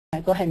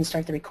Go ahead and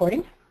start the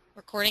recording.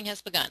 Recording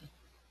has begun.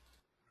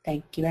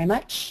 Thank you very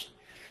much.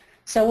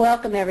 So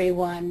welcome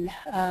everyone.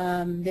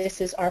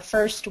 This is our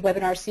first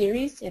webinar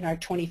series in our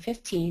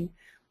 2015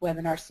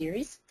 webinar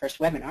series, first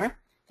webinar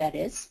that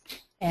is.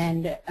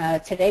 And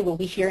today we'll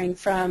be hearing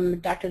from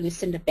Dr.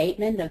 Lucinda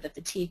Bateman of the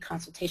Fatigue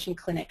Consultation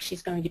Clinic.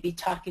 She's going to be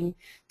talking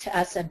to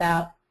us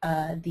about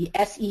the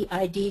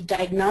SEID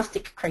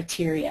Diagnostic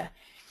criteria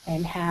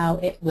and how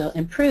it will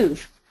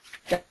improve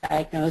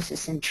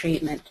diagnosis and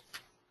treatment.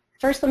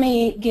 First, let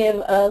me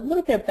give a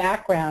little bit of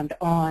background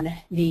on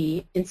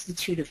the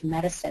Institute of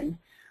Medicine,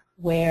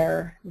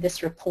 where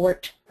this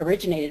report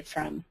originated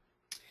from.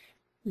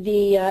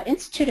 The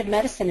Institute of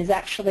Medicine is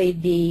actually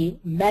the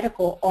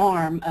medical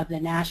arm of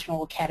the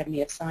National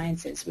Academy of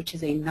Sciences, which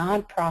is a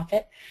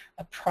nonprofit,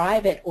 a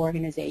private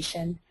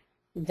organization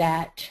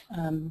that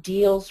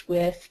deals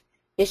with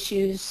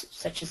issues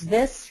such as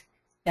this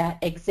that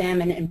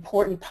examine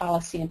important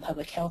policy and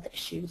public health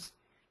issues.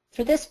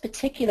 For this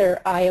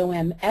particular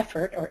IOM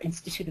effort, or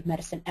Institute of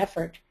Medicine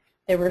effort,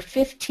 there were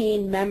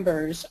 15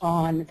 members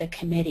on the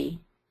committee.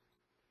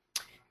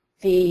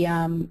 The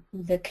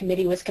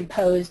committee was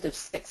composed of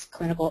 6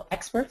 clinical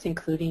experts,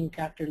 including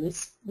Dr.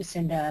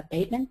 Lucinda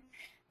Bateman,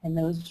 and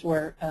those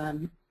were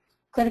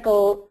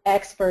clinical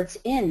experts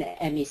in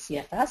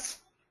MECFS,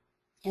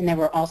 and there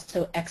were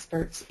also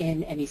experts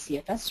in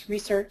MECFS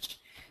research,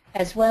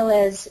 as well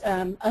as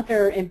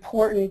other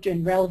important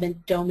and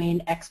relevant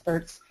domain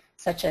experts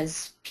such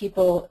as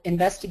people,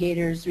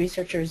 investigators,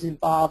 researchers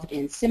involved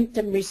in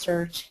symptom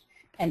research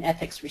and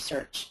ethics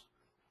research.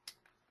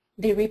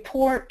 The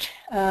report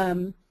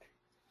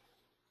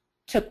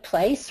took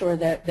place, or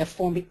the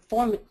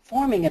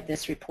forming of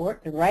this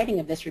report, the writing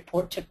of this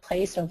report took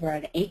place over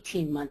an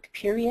 18-month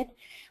period.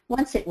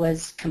 Once it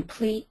was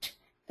complete,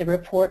 the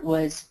report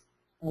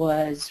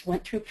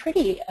went through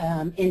pretty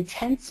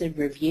intensive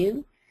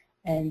review,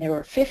 and there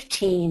were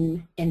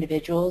 15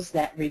 individuals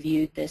that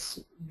reviewed this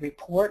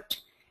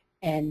report.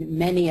 And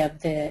many of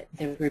the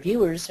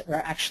reviewers would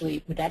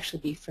actually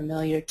be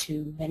familiar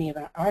to many of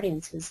our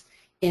audiences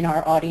in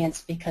our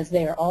audience, because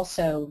they are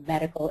also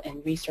medical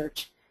and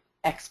research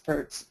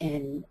experts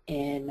in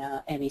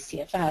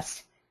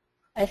MECFS.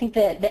 I think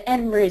that the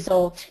end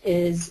result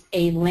is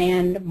a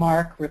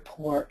landmark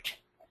report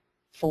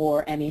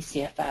for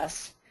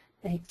MECFS.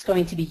 It's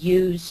going to be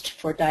used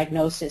for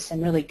diagnosis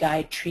and really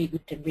guide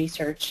treatment and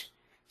research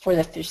for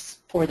the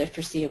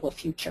foreseeable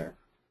future.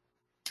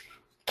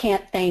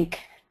 Can't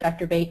thank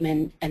Dr.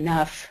 Bateman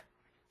enough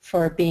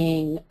for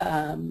being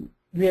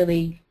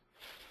really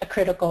a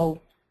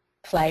critical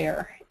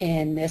player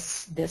in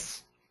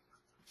this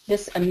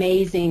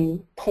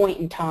amazing point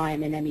in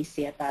time in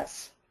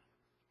MECFS.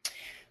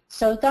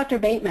 So Dr.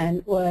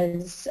 Bateman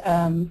was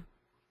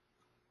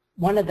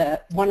one of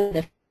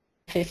the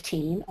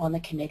 15 on the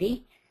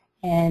committee,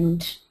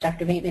 and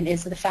Dr. Bateman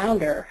is the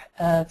founder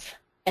and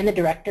the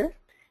director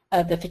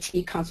of the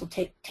Fatigue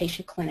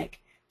Consultation Clinic.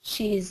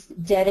 She's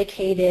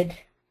dedicated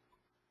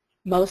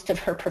most of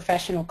her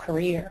professional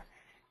career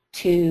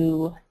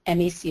to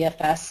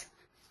MECFS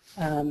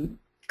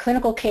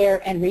clinical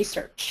care and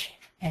research,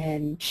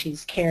 and she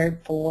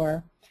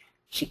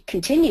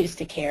continues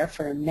to care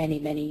for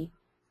many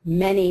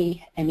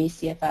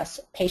MECFS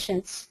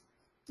patients,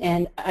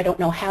 and I don't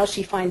know how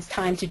she finds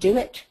time to do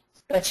it,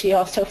 but she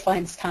also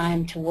finds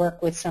time to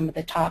work with some of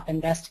the top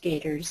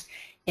investigators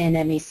in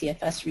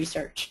MECFS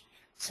research.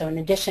 So in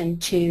addition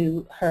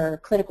to her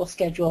clinical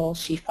schedule,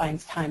 she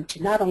finds time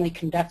to not only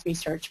conduct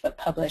research but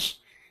publish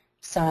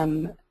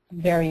some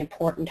very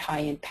important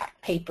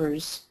high-impact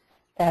papers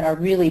that are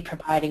really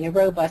providing a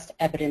robust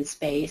evidence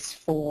base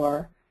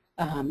for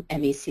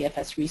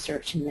MECFS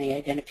research and the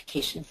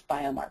identification of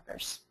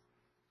biomarkers.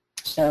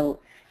 So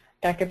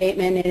Dr.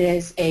 Bateman, it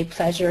is a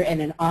pleasure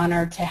and an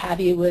honor to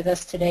have you with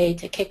us today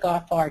to kick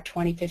off our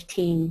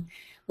 2015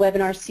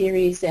 webinar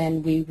series,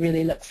 and we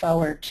really look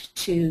forward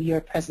to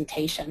your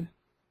presentation.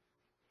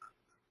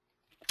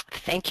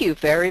 Thank you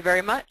very,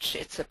 very much.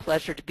 It's a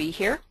pleasure to be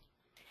here.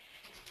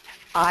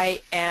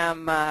 I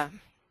am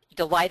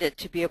delighted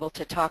to be able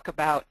to talk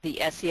about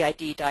the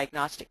SEID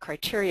diagnostic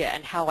criteria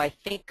and how I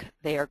think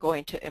they are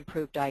going to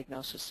improve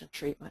diagnosis and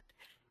treatment.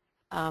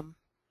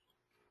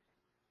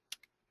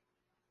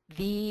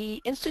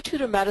 The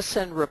Institute of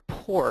Medicine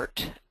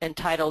report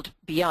entitled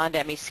Beyond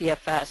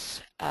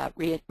MECFS,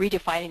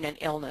 Redefining an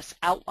Illness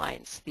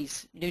outlines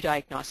these new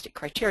diagnostic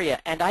criteria,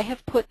 and I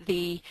have put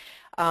the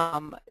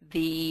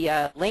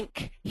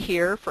link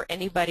here for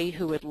anybody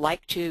who would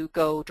like to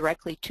go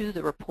directly to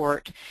the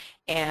report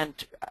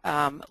and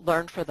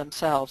learn for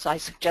themselves. I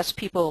suggest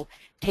people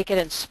take it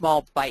in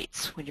small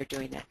bites when you're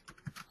doing it.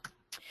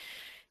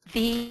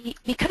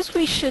 Because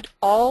we should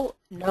all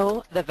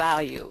know the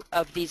value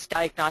of these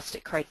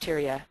diagnostic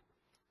criteria,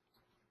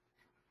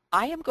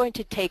 I am going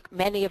to take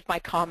many of my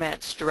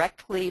comments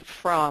directly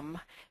from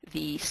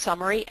the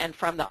summary and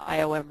from the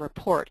IOM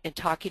report in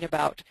talking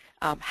about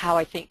how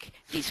I think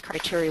these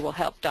criteria will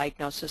help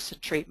diagnosis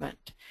and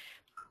treatment.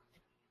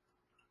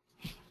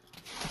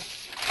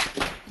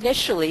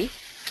 Initially,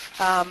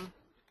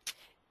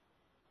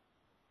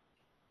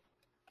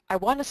 I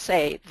want to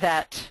say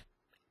that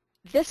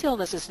this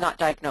illness is not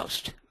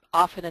diagnosed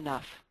often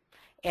enough.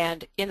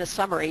 And in the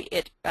summary,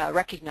 it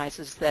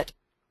recognizes that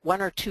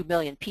 1 or 2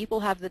 million people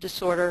have the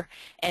disorder,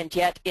 and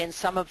yet in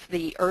some of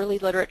the early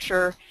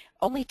literature,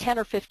 only 10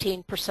 or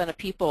 15% of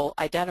people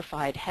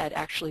identified had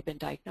actually been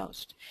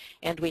diagnosed.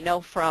 And we know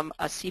from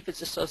a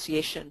CFIDS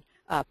Association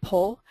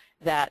poll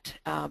that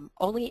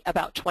only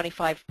about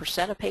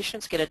 25% of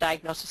patients get a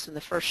diagnosis in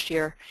the first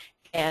year,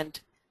 and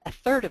a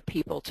third of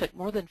people took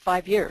more than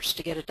 5 years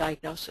to get a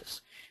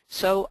diagnosis.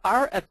 So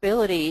our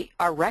ability,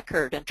 our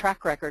record and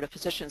track record of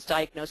physicians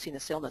diagnosing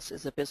this illness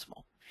is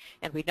abysmal.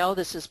 And we know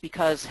this is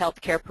because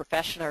healthcare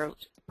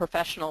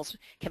professionals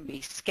can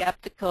be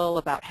skeptical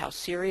about how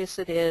serious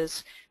it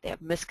is. They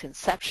have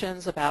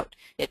misconceptions about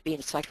it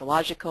being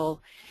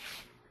psychological.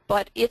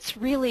 But it's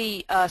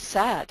really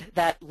sad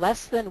that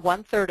less than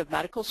 1/3 of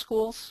medical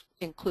schools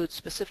include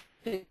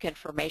specific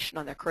information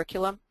on their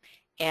curriculum,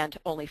 and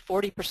only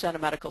 40%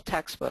 of medical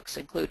textbooks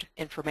include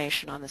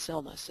information on this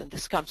illness. And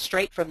this comes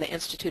straight from the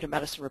Institute of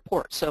Medicine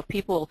report. So if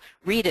people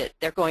read it,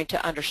 they're going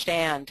to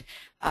understand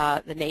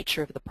the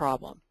nature of the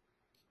problem.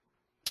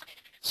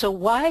 So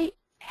why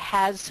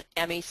has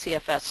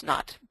ME/CFS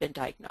not been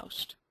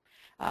diagnosed?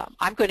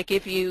 I'm going to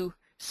give you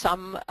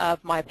some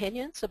of my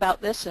opinions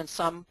about this and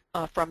some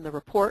from the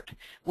report.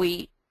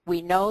 We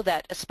know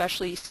that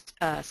especially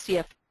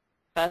CFS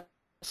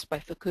by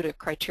Fukuda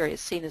criteria is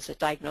seen as a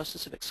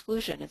diagnosis of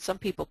exclusion, and some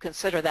people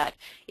consider that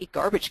a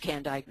garbage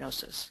can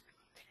diagnosis.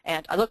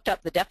 And I looked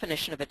up the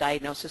definition of a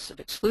diagnosis of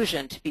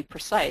exclusion to be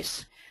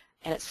precise,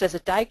 and it says a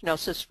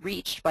diagnosis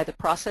reached by the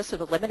process of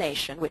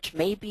elimination which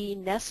may be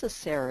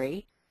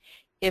necessary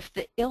if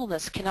the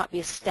illness cannot be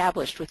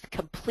established with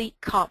complete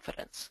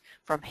confidence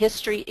from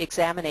history,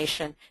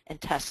 examination,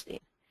 and testing.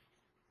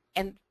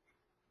 And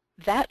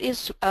that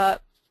is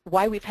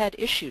why we've had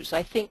issues.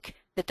 I think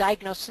the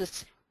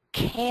diagnosis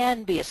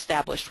can be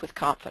established with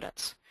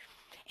confidence.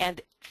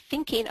 And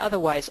thinking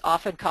otherwise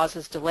often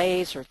causes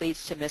delays or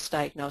leads to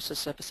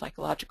misdiagnosis of a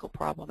psychological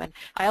problem. And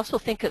I also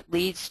think it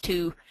leads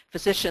to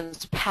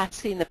physicians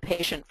passing the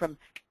patient from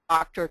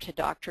doctor to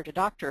doctor to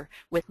doctor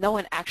with no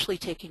one actually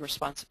taking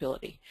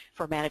responsibility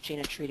for managing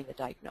and treating the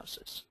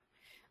diagnosis.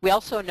 We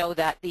also know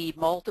that the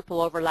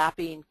multiple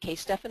overlapping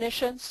case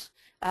definitions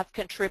have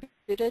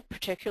contributed,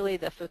 particularly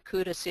the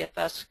Fukuda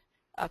CFS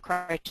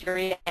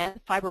criteria and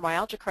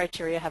fibromyalgia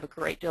criteria have a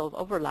great deal of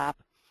overlap.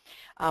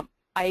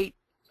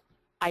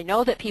 I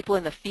know that people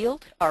in the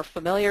field are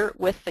familiar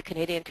with the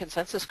Canadian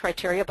consensus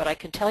criteria, but I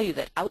can tell you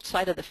that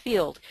outside of the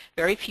field,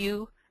 very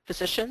few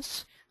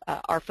physicians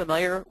are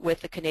familiar with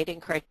the Canadian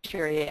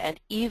criteria, and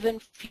even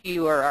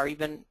fewer are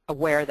even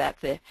aware that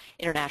the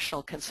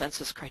international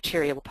consensus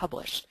criteria were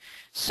published.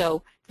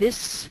 So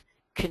this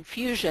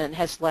confusion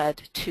has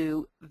led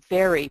to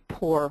very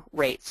poor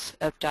rates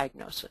of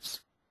diagnosis.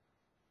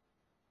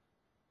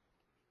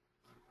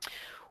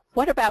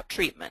 What about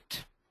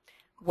treatment?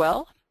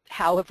 Well,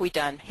 how have we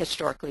done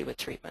historically with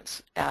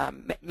treatments?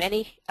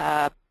 Many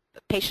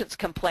patients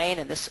complain,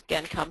 and this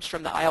again comes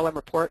from the IOM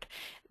report,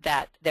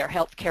 that their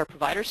health care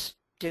providers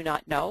do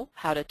not know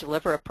how to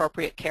deliver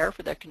appropriate care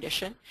for their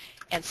condition,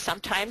 and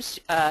sometimes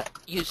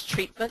use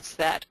treatments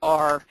that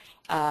are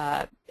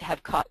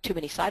have caught too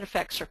many side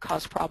effects or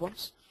cause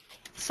problems.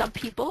 Some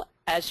people,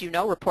 as you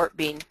know, report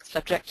being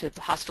subject to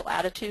hostile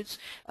attitudes.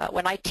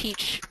 When I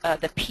teach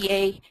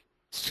the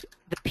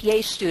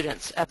PA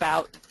students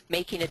about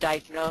making a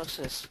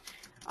diagnosis,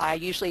 I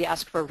usually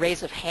ask for a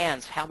raise of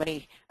hands. How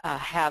many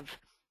have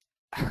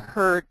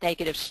heard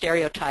negative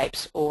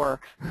stereotypes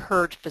or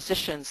heard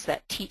physicians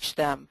that teach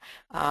them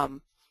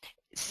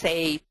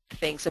say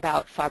things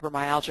about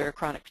fibromyalgia or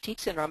chronic fatigue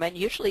syndrome? And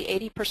usually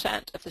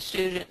 80% of the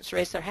students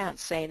raise their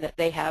hands saying that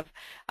they have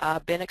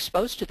been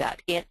exposed to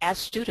that as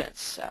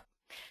students.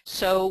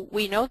 So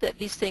we know that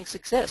these things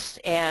exist,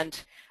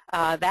 and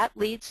that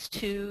leads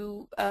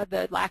to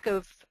the lack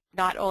of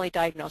not only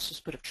diagnosis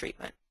but of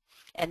treatment.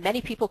 And many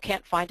people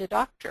can't find a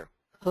doctor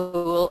who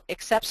will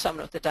accept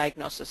someone with a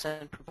diagnosis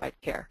and provide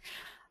care.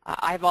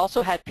 I've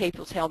also had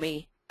people tell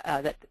me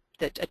that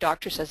a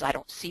doctor says, I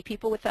don't see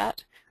people with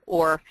that,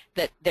 or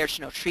that there's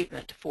no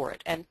treatment for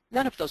it. And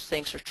none of those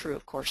things are true,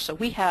 of course. So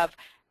we have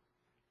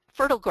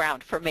fertile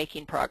ground for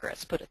making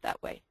progress, put it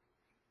that way.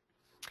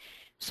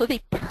 So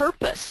the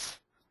purpose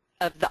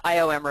of the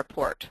IOM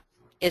report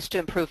is to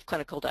improve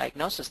clinical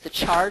diagnosis. The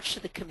charge to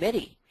the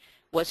committee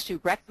was to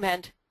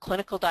recommend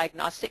clinical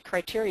diagnostic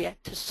criteria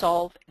to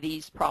solve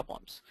these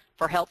problems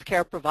for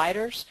healthcare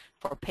providers,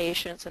 for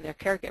patients, and their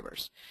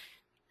caregivers.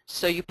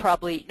 So you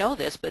probably know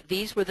this, but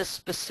these were the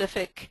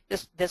specific,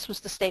 this was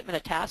the statement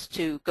of task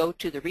to go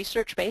to the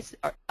research base,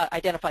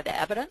 identify the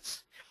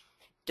evidence,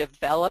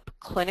 develop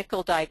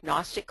clinical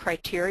diagnostic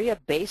criteria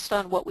based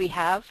on what we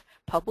have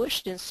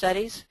published in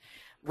studies,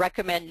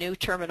 recommend new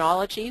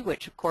terminology,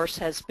 which of course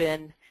has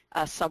been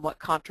somewhat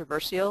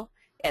controversial,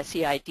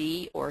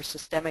 SEID or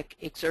systemic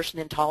exertion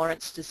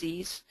intolerance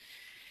disease.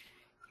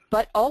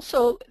 But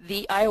also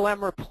the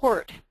IOM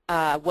report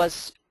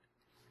was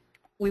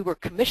we were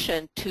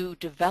commissioned to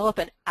develop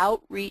an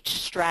outreach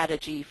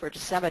strategy for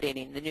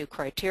disseminating the new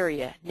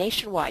criteria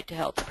nationwide to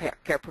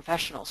healthcare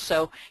professionals.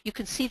 So you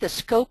can see the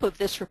scope of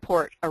this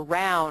report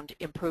around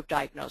improved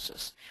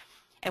diagnosis.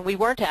 And we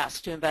weren't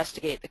asked to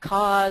investigate the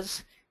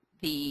cause,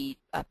 the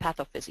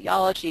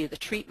pathophysiology, the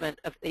treatment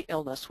of the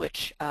illness,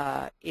 which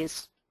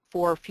is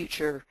for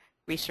future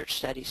research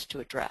studies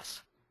to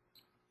address.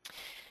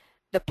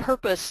 The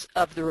purpose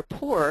of the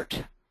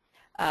report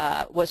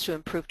was to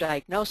improve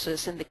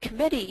diagnosis, and the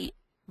committee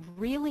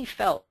really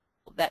felt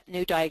that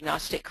new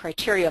diagnostic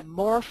criteria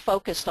more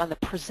focused on the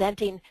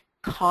presenting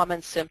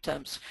common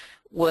symptoms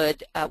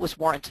was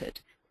warranted,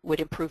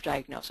 would improve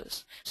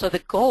diagnosis. So the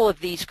goal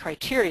of these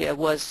criteria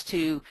was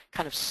to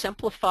kind of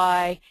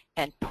simplify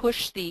and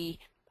push the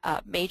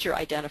major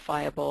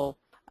identifiable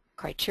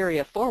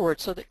criteria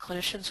forward so that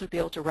clinicians would be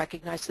able to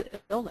recognize the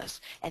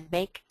illness and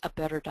make a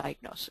better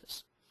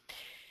diagnosis.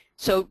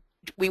 So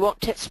we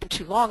won't spend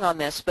too long on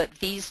this, but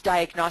these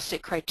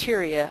diagnostic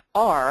criteria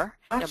are,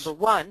 number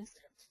one,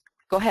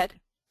 go ahead.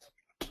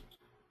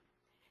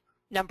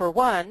 Number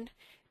one,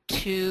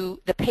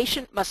 the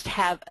patient must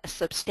have a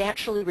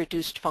substantially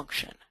reduced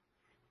function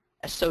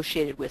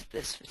associated with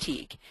this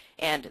fatigue.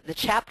 And the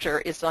chapter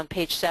is on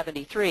page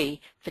 73,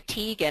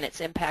 Fatigue and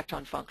its Impact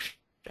on Function.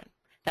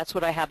 That's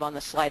what I have on the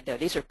slide there.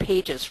 These are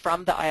pages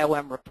from the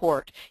IOM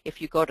report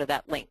if you go to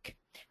that link.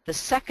 The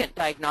second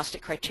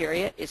diagnostic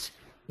criteria is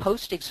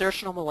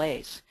post-exertional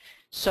malaise.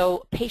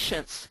 So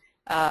patients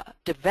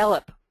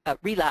develop a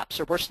relapse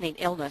or worsening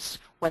illness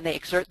when they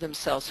exert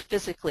themselves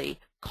physically,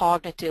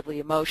 cognitively,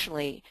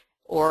 emotionally,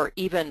 or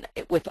even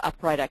with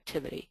upright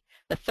activity.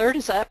 The third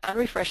is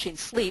unrefreshing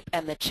sleep,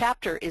 and the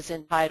chapter is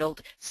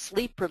entitled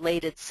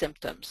Sleep-Related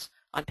Symptoms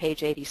on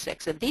page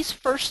 86. And these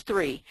first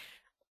three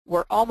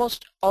were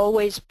almost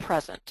always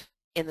present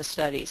in the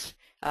studies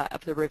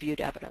of the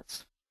reviewed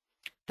evidence.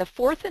 The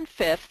fourth and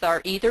fifth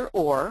are either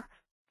or.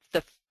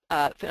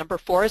 Number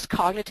 4 is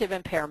cognitive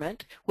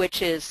impairment,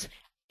 which is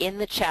in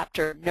the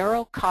chapter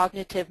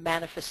Neurocognitive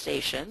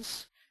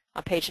Manifestations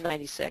on page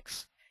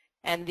 96.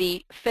 And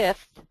the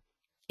fifth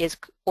is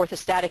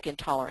orthostatic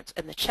intolerance,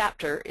 and the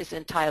chapter is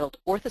entitled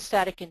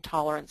Orthostatic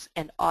Intolerance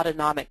and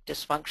Autonomic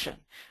Dysfunction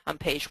on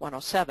page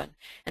 107.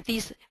 And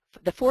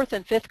the fourth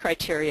and fifth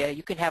criteria,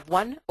 you can have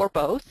one or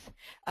both,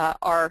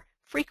 are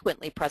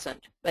frequently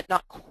present, but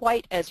not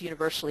quite as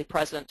universally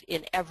present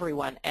in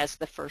everyone as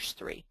the first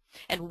three.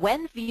 And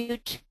when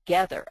viewed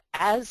together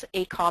as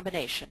a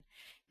combination,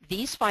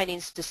 these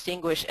findings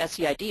distinguish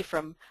SEID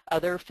from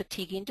other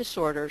fatiguing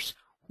disorders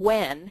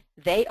when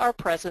they are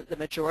present the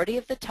majority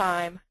of the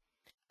time,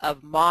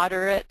 of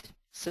moderate,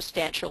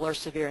 substantial, or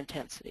severe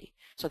intensity.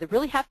 So they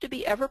really have to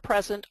be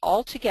ever-present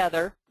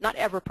altogether, not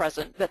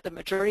ever-present, but the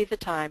majority of the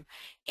time,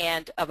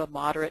 and of a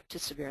moderate to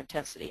severe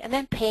intensity. And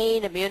then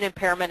pain, immune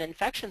impairment,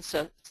 infection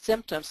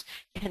symptoms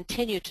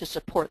continue to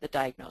support the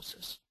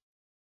diagnosis.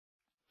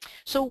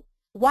 So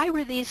why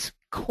were these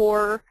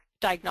core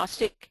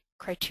diagnostic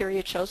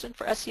criteria chosen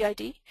for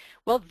SEID?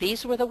 Well,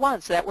 these were the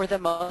ones that were the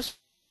most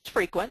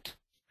frequent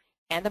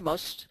and the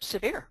most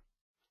severe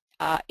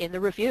in the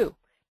review,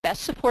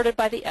 best supported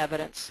by the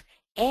evidence,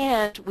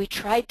 and we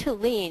tried to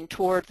lean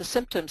toward the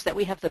symptoms that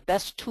we have the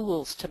best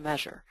tools to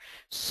measure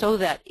so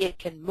that it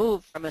can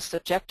move from a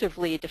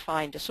subjectively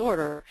defined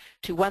disorder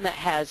to one that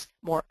has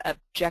more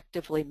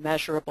objectively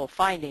measurable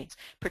findings,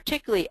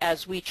 particularly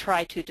as we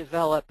try to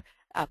develop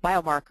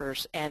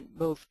biomarkers and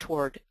move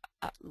toward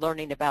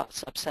learning about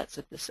subsets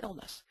of this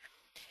illness.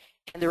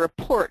 And the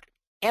report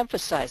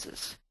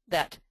emphasizes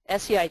that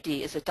SEID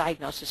is a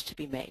diagnosis to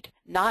be made,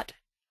 not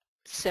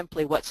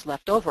simply what's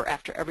left over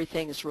after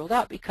everything is ruled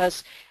out,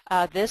 because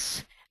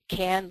this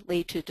can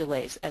lead to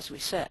delays, as we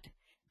said.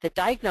 The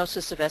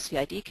diagnosis of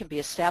SEID can be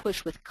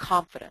established with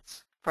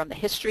confidence from the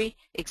history,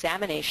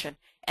 examination,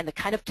 and the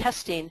kind of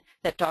testing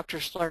that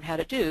doctors learn how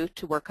to do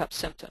to work up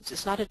symptoms.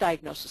 It's not a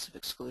diagnosis of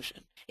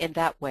exclusion in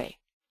that way.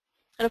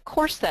 And of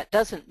course that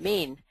doesn't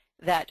mean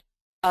that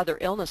other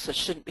illnesses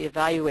shouldn't be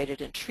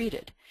evaluated and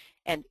treated.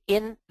 And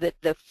in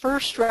the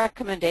first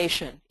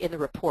recommendation in the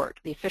report,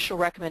 the official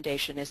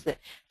recommendation is that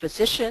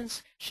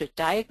physicians should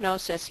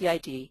diagnose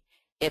SEID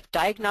if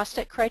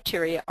diagnostic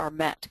criteria are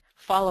met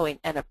following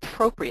an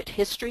appropriate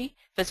history,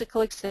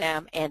 physical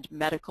exam, and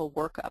medical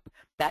workup.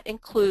 That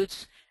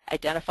includes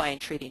identifying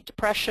and treating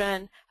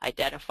depression,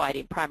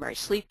 identifying primary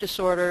sleep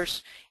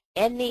disorders,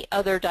 any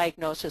other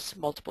diagnosis,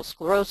 multiple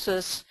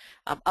sclerosis,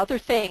 other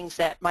things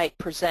that might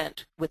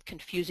present with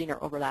confusing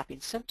or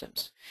overlapping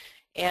symptoms.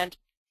 And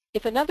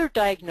if another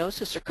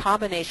diagnosis or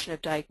combination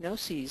of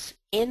diagnoses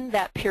in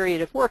that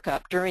period of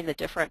workup during the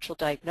differential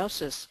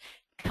diagnosis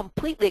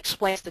completely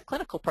explains the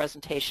clinical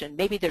presentation,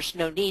 maybe there's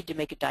no need to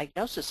make a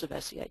diagnosis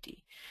of SEID.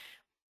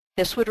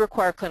 This would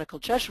require clinical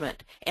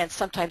judgment, and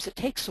sometimes it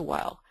takes a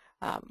while.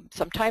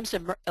 Sometimes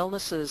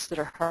illnesses that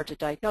are hard to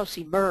diagnose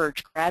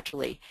emerge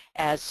gradually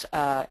as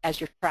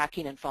you're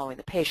tracking and following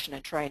the patient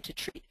and trying to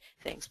treat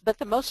things. But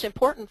the most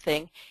important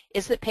thing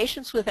is that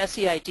patients with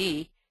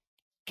SEID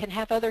can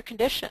have other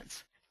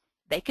conditions.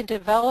 They can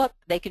develop,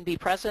 they can be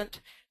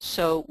present,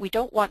 so we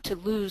don't want to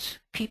lose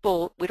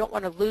people, we don't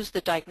want to lose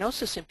the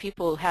diagnosis in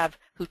people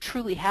who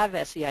truly have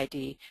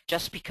SEID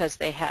just because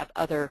they have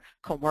other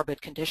comorbid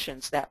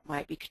conditions that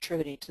might be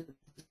contributing to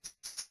the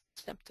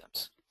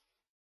symptoms.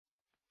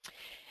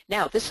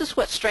 Now, this is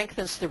what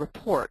strengthens the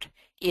report,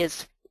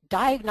 is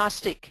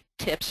diagnostic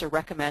tips are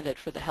recommended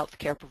for the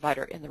healthcare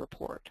provider in the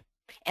report.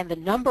 And the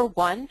number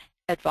one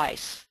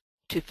advice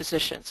to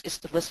physicians is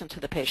to listen to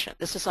the patient.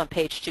 This is on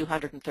page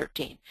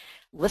 213.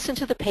 Listen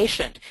to the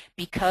patient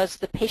because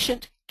the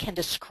patient can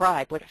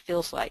describe what it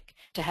feels like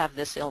to have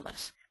this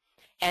illness.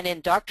 And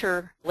in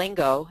Dr.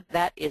 lingo,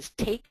 that is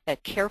take a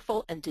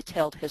careful and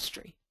detailed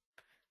history.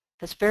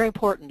 That's very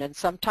important, and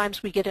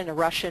sometimes we get in a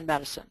rush in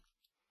medicine.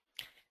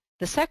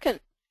 The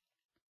second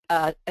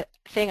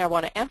thing I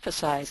want to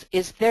emphasize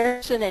is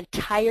there's an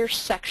entire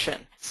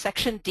section,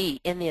 Section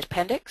D in the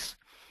appendix,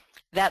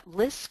 that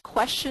lists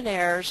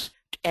questionnaires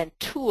and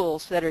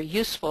tools that are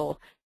useful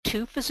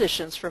to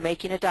physicians for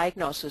making a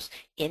diagnosis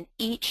in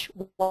each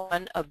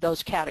one of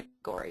those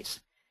categories.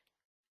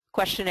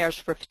 Questionnaires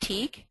for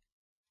fatigue,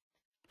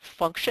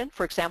 function,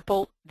 for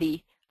example,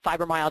 the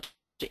Fibromyalgia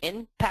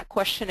Impact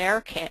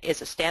Questionnaire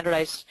is a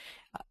standardized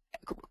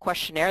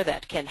questionnaire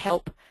that can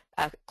help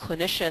a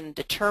clinician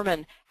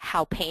determine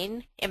how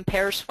pain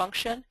impairs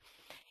function.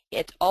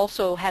 It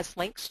also has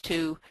links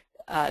to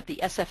the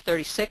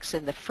SF-36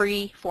 and the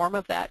free form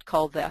of that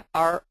called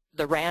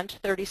the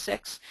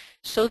RAND-36,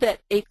 so that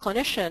a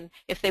clinician,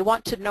 if they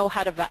want to know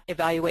how to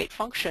evaluate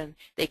function,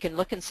 they can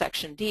look in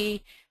Section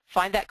D,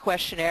 find that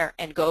questionnaire,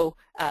 and go,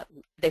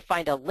 they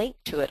find a link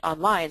to it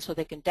online so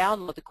they can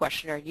download the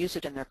questionnaire and use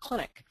it in their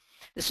clinic.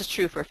 This is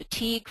true for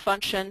fatigue,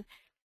 function,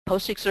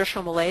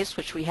 post-exertional malaise,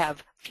 which we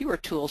have fewer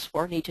tools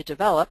for, need to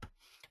develop,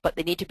 but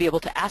they need to be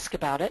able to ask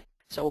about it.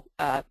 So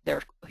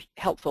they're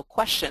helpful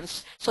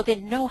questions, so they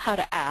know how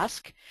to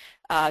ask.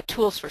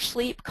 Tools for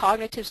sleep,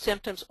 cognitive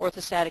symptoms,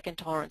 orthostatic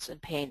intolerance, and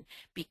pain,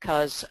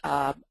 because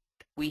the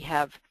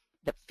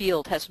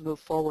field has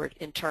moved forward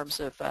in terms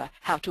of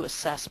how to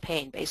assess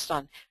pain based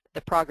on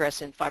the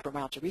progress in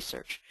fibromyalgia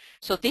research.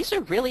 So these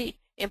are really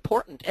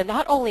important. And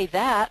not only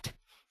that,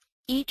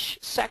 each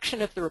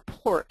section of the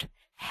report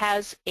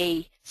has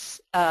a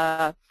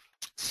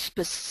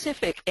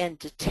specific and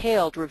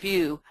detailed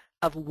review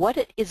of what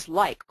it is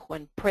like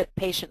when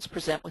patients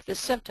present with this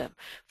symptom.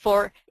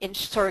 For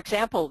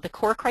example, the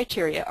core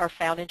criteria are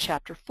found in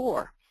Chapter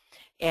 4,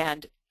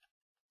 and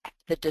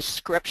the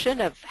description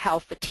of how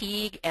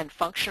fatigue and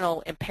functional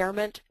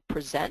impairment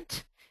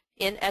present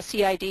in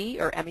SEID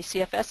or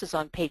ME/CFS is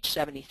on page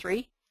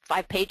 73,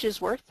 5 pages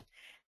worth,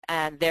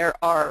 and there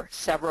are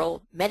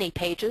many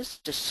pages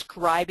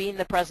describing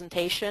the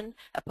presentation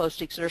of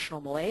post-exertional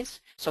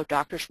malaise, so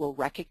doctors will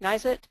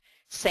recognize it.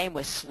 Same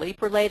with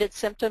sleep-related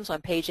symptoms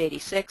on page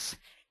 86,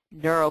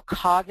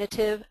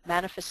 neurocognitive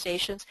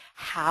manifestations,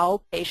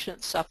 how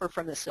patients suffer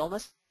from this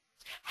illness,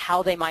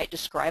 how they might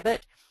describe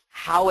it,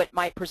 how it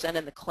might present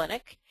in the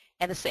clinic,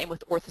 and the same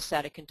with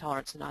orthostatic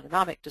intolerance and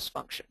autonomic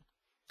dysfunction.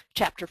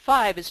 Chapter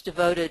 5 is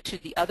devoted to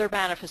the other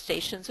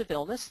manifestations of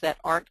illness that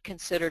aren't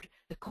considered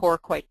the core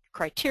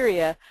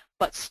criteria,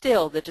 but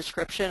still the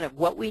description of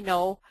what we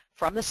know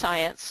from the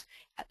science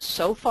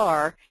so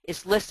far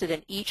is listed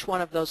in each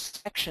one of those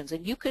sections.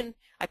 And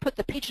I put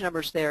the page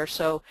numbers there,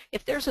 so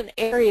if there's an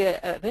area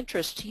of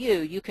interest to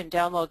you, you can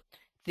download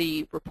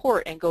the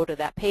report and go to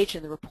that page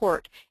in the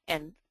report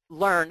and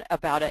learn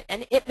about it.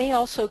 And it may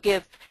also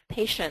give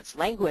patients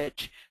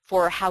language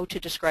for how to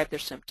describe their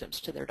symptoms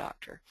to their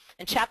doctor.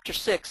 And Chapter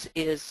 6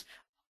 is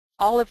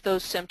all of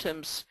those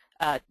symptoms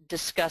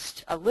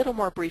discussed a little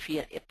more briefly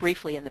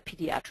in the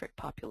pediatric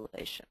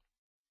population.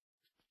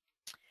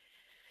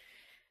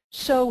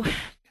 So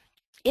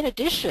in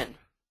addition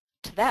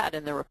to that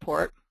in the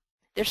report,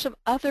 there's some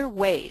other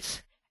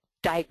ways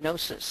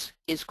diagnosis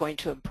is going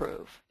to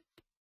improve.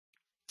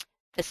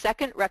 The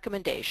second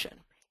recommendation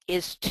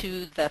is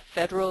to the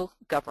federal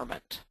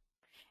government,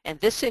 and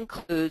this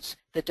includes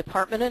the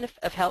Department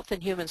of Health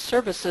and Human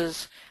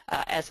Services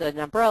as an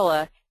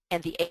umbrella,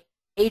 and the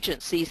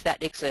agencies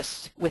that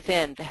exist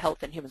within the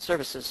Health and Human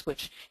Services,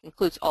 which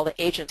includes all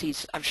the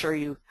agencies I'm sure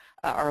you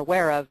are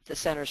aware of, the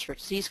Centers for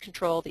Disease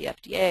Control, the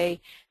FDA,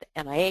 the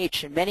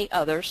NIH, and many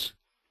others.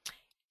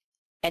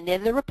 And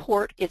in the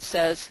report it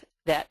says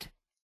that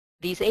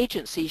these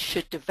agencies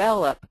should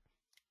develop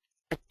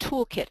a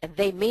toolkit, and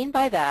they mean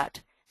by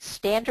that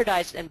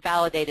standardized and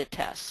validated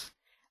tests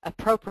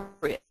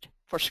appropriate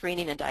for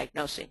screening and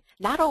diagnosing,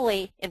 not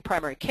only in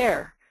primary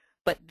care,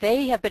 but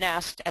they have been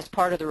asked as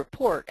part of the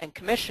report and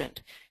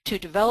commissioned to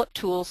develop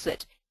tools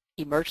that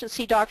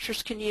emergency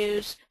doctors can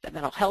use, that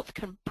mental health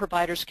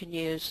providers can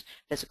use,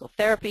 physical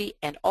therapy,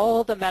 and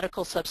all the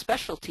medical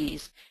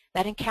subspecialties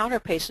that encounter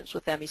patients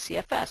with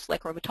ME/CFS,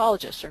 like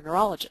rheumatologists or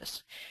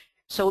neurologists.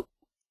 So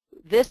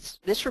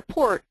this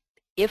report,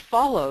 if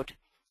followed,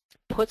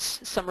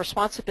 puts some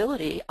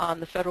responsibility on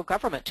the federal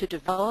government to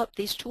develop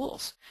these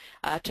tools,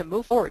 to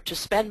move forward, to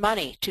spend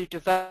money, to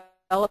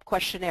develop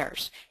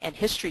questionnaires and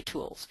history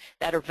tools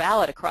that are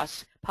valid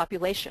across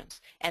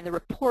populations. And the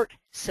report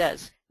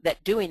says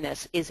that doing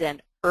this is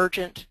an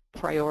urgent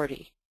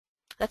priority.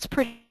 That's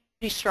pretty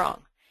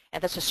strong,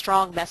 and that's a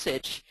strong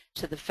message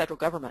to the federal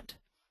government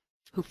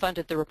who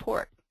funded the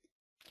report.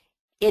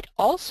 It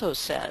also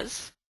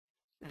says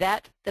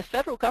that the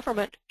federal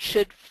government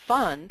should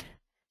fund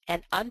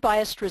an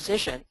unbiased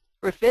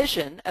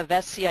revision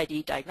of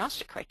SEID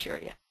diagnostic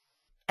criteria,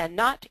 and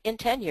not in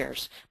 10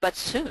 years, but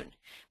soon,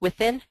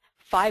 within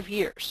 5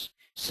 years,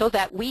 so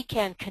that we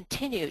can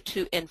continue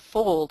to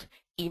unfold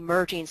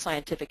emerging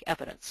scientific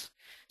evidence,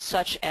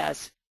 such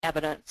as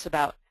evidence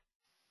about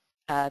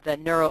the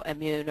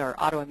neuroimmune or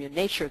autoimmune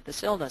nature of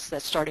this illness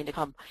that's starting to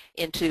come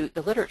into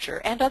the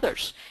literature, and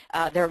others.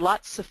 There are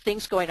lots of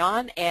things going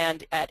on,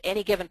 and at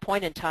any given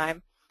point in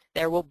time,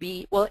 there will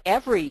be, well,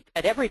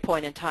 at every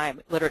point in time,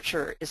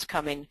 literature is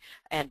coming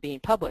and being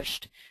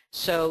published.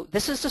 So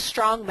this is a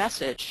strong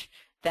message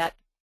that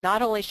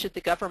not only should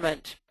the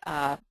government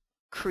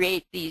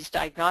create these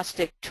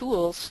diagnostic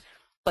tools,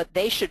 but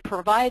they should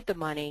provide the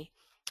money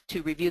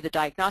to review the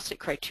diagnostic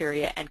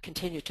criteria and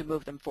continue to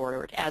move them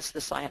forward as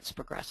the science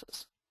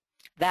progresses.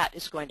 That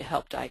is going to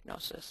help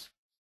diagnosis.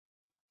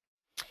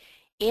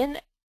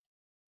 In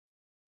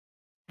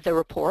the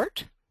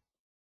report,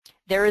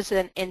 there is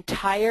an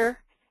entire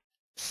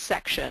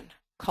section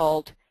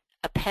called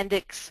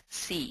Appendix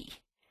C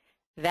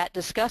that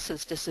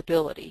discusses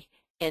disability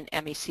in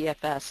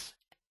ME/CFS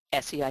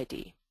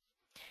SEID.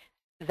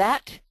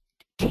 That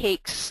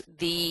takes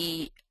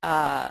the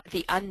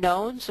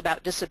unknowns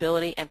about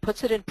disability and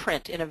puts it in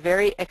print in a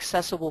very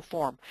accessible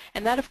form.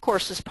 And that, of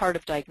course, is part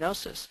of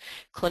diagnosis.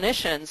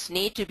 Clinicians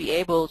need to be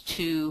able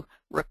to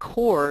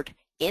record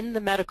in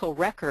the medical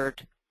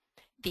record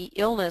the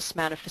illness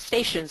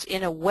manifestations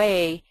in a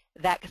way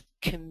that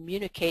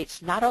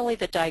communicates not only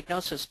the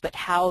diagnosis, but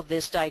how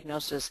this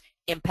diagnosis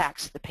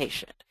impacts the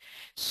patient.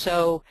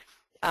 So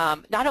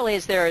not only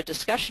is there a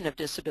discussion of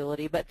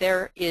disability, but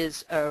there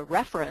is a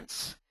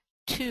reference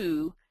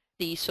to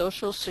the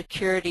Social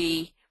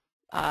Security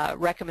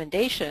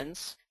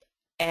recommendations,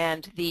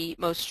 and the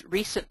most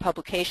recent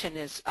publication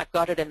is, I've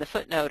got it in the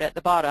footnote at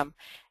the bottom,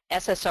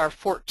 SSR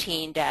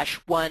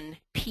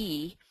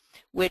 14-1P,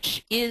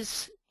 which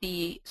is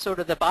the sort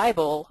of the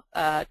Bible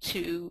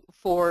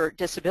for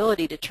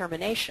disability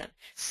determination,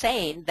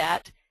 saying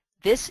that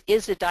this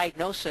is a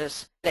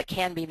diagnosis that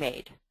can be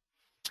made.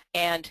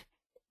 And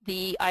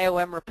the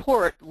IOM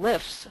report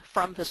lifts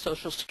from the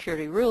Social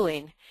Security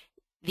ruling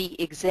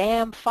the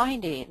exam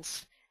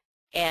findings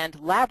and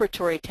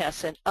laboratory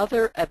tests and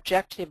other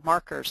objective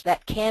markers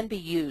that can be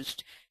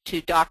used to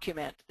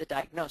document the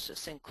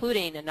diagnosis,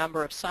 including a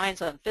number of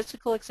signs on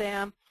physical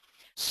exam,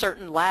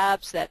 certain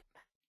labs that,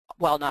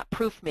 while not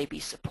proof, may be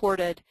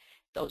supported,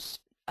 those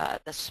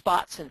the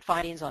spots and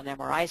findings on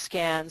MRI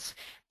scans,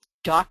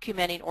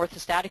 documenting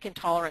orthostatic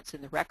intolerance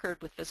in the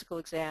record with physical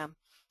exam,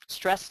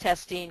 stress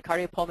testing,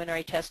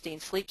 cardiopulmonary testing,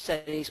 sleep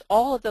studies.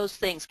 All of those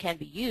things can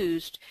be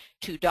used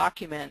to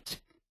document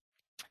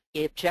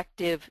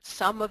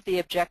some of the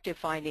objective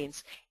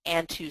findings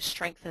and to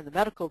strengthen the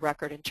medical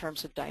record in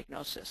terms of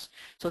diagnosis.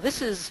 So this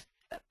is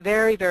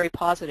very, very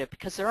positive,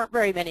 because there aren't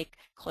very many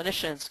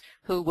clinicians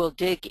who will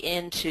dig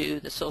into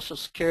the Social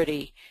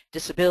Security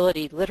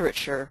disability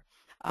literature,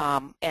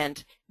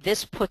 and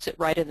this puts it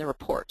right in the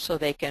report so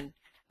they can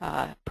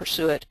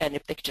pursue it, and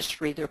if they could just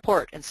read the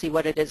report and see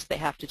what it is they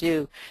have to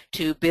do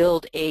to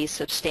build a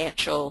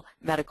substantial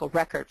medical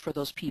record for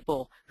those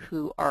people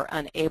who are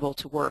unable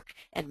to work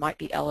and might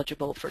be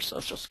eligible for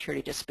Social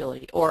Security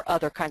disability or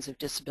other kinds of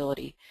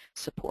disability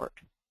support.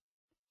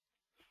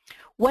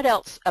 What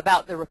else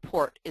about the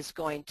report is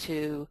going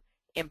to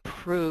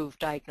improve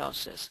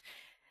diagnosis?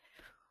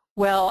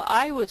 Well,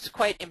 I was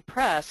quite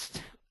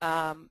impressed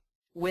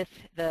with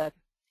the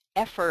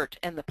effort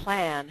and the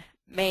plan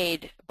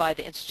made by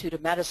the Institute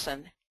of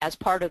Medicine as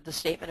part of the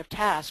statement of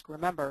task,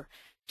 remember,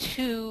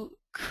 to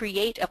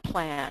create a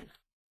plan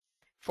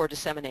for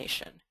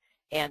dissemination.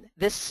 And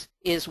this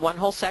is one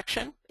whole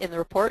section in the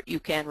report.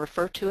 You can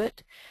refer to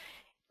it.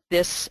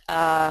 This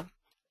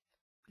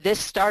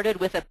started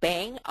with a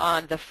bang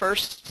on the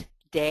first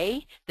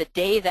day, the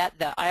day that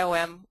the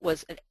IOM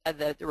was,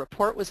 the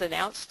report was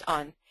announced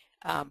on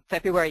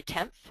February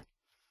 10th.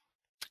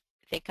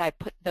 I think I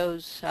put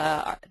those,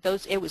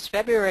 it was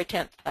February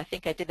 10th. I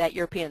think I did that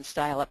European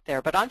style up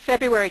there. But on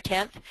February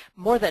 10th,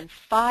 more than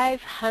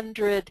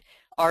 500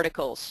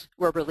 articles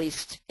were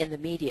released in the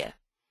media.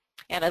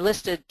 And I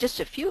listed just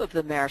a few of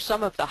them there,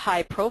 some of the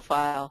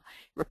high-profile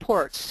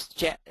reports,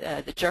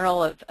 the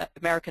Journal of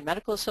American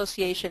Medical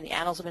Association, the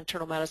Annals of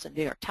Internal Medicine,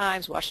 New York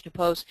Times, Washington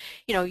Post.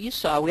 You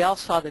know, we all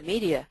saw the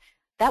media.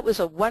 That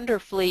was a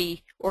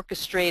wonderfully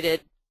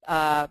orchestrated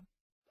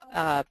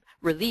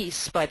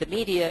release by the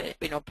media,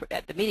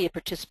 the media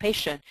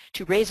participation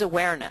to raise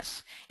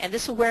awareness. And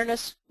this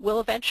awareness will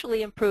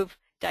eventually improve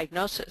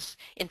diagnosis.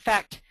 In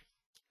fact,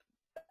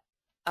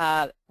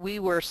 we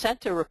were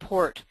sent a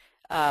report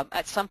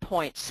at some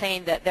point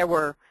saying that there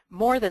were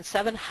more than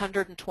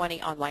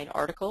 720 online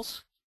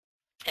articles,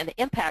 and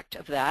the impact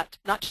of that,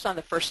 not just on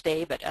the first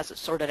day, but as it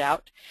sorted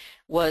out,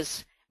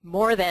 was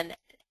more than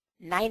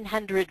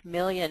 900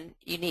 million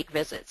unique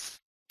visits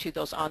to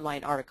those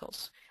online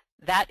articles.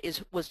 That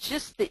was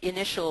just the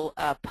initial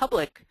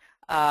public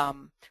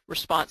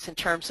response in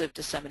terms of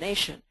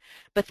dissemination.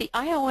 But the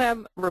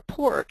IOM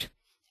report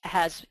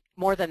has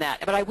more than that.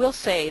 But I will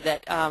say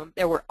that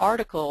there were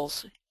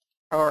articles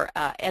or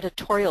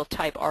editorial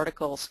type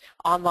articles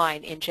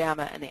online in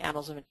JAMA and the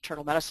Annals of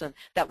Internal Medicine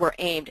that were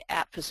aimed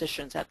at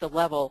physicians at the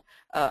level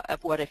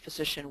of what a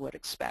physician would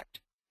expect.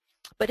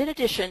 But in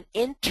addition,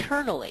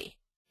 internally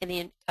in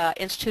the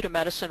Institute of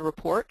Medicine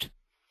report,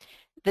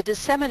 the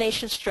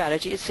dissemination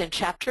strategy is in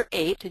Chapter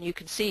 8, and you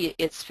can see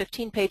it's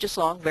 15 pages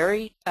long,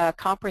 very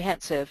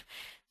comprehensive,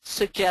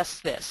 suggests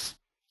this,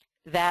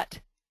 that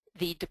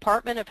the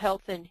Department of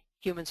Health and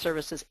Human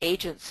Services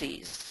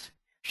agencies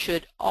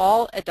should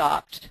all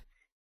adopt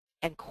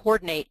and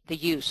coordinate the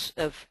use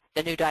of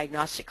the new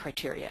diagnostic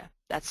criteria.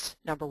 That's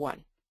number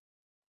one.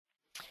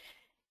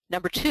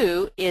 Number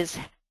two is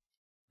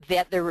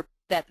that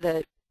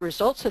the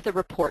results of the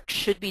report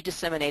should be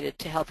disseminated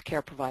to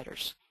healthcare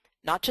providers,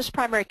 not just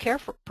primary care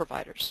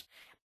providers,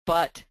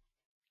 but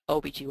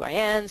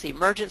OBGYNs,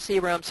 emergency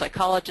room,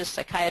 psychologists,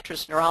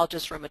 psychiatrists,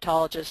 neurologists,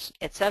 rheumatologists,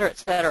 et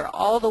cetera,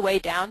 all the way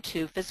down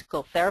to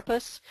physical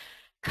therapists,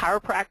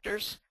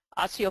 chiropractors,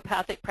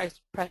 osteopathic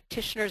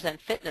practitioners, and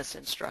fitness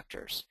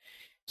instructors.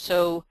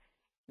 So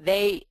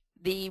the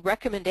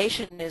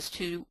recommendation is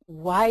to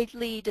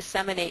widely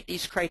disseminate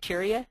these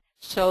criteria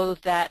so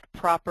that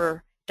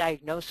proper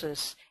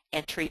diagnosis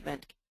and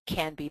treatment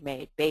can be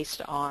made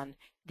based on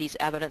these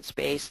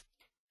evidence-based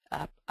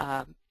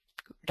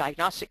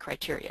diagnostic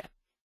criteria.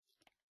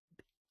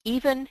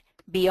 Even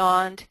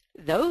beyond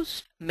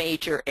those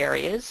major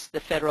areas, the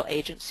federal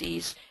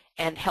agencies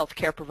and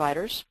healthcare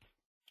providers,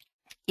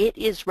 it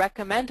is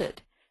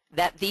recommended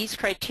that these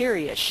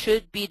criteria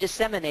should be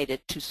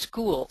disseminated to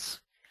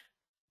schools,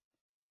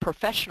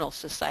 professional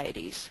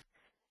societies,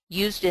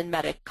 used in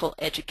medical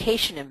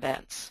education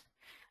events,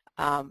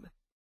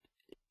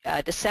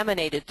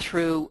 disseminated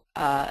through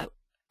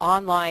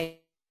online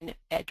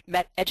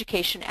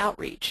education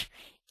outreach,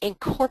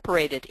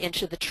 incorporated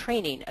into the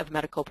training of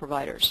medical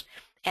providers,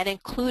 and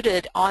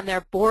included on their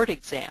board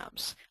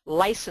exams,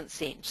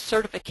 licensing,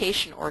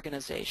 certification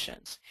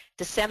organizations,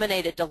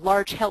 disseminated to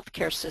large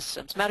healthcare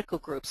systems, medical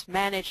groups,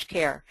 managed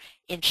care,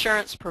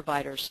 insurance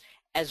providers,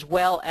 as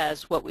well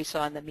as what we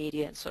saw in the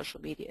media and social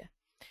media.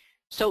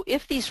 So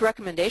if these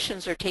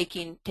recommendations are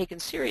taken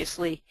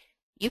seriously,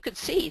 you can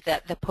see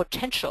that the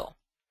potential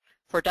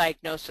for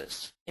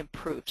diagnosis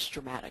improves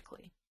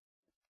dramatically.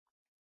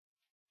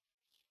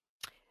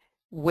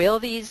 Will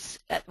the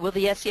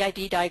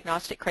SEID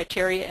diagnostic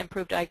criteria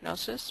improve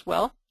diagnosis?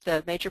 Well,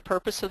 the major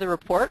purpose of the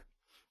report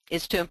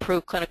is to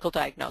improve clinical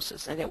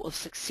diagnosis, and it will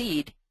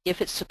succeed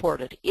if it's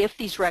supported, if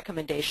these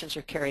recommendations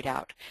are carried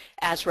out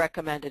as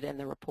recommended in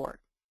the report.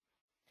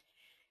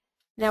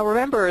 Now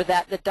remember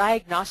that the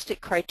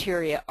diagnostic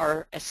criteria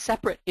are a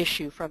separate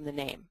issue from the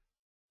name.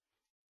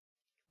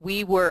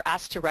 We were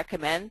asked to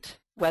recommend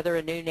whether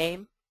a new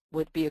name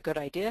would be a good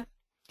idea,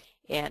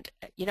 and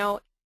you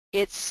know,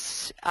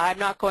 I'm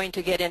not going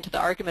to get into the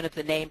argument of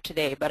the name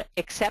today, but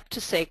except to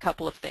say a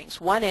couple of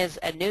things. One is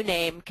a new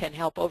name can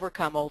help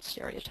overcome old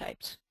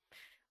stereotypes,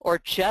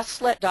 or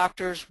just let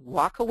doctors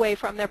walk away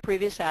from their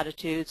previous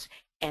attitudes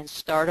and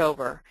start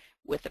over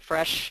with a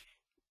fresh,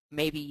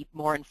 maybe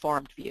more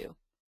informed view.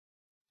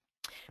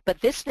 But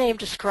this name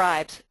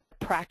describes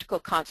practical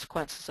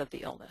consequences of the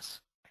illness.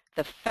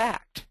 The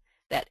fact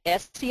that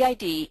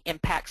SEID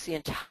impacts the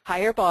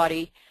entire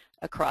body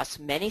across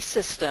many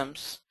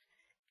systems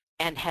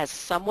and has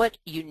somewhat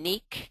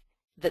unique,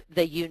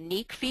 the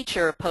unique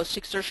feature of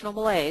post-exertional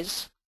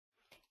malaise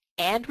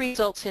and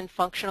results in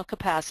functional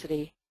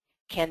capacity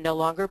can no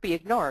longer be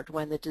ignored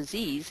when the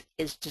disease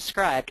is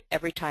described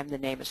every time the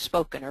name is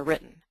spoken or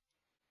written.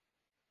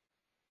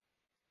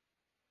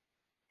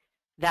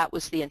 That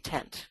was the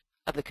intent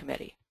of the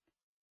committee.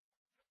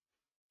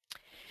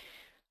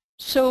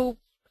 So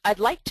I'd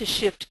like to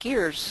shift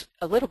gears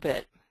a little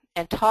bit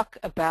and talk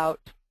about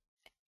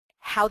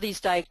how these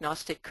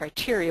diagnostic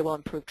criteria will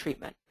improve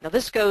treatment. Now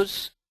this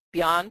goes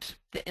beyond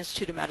the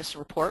Institute of Medicine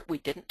report. We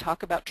didn't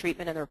talk about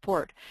treatment in the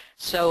report.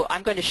 So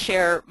I'm going to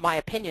share my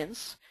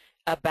opinions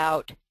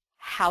about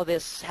how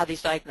these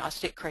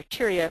diagnostic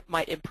criteria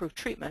might improve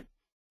treatment.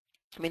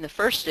 I mean, the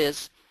first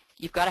is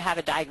you've got to have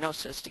a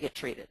diagnosis to get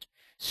treated.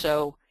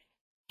 So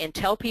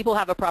until people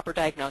have a proper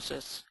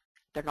diagnosis,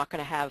 they're not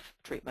going to have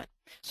treatment.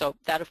 So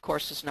that, of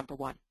course, is number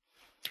one.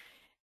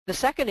 The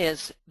second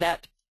is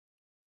that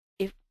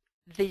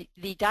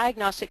the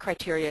diagnostic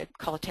criteria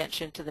call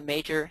attention to the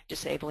major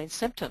disabling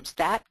symptoms.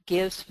 That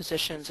gives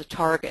physicians a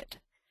target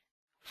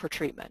for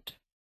treatment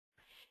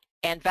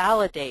and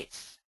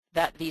validates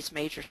that these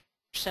major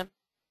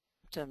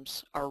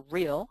symptoms are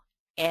real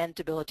and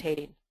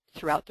debilitating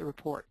throughout the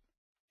report.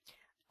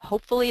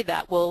 Hopefully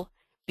that will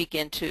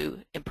begin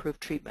to improve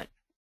treatment.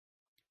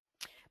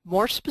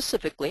 More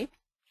specifically,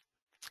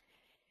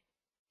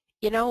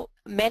 you know,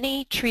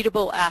 many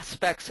treatable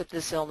aspects of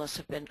this illness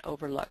have been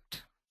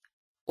overlooked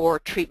or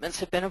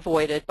treatments have been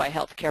avoided by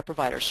healthcare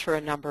providers for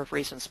a number of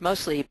reasons,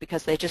 mostly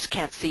because they just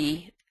couldn't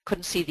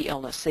see the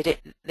illness.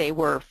 They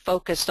were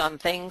focused on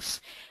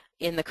things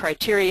in the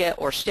criteria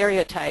or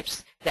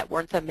stereotypes that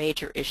weren't the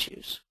major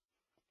issues.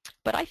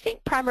 But I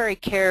think primary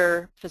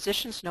care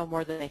physicians know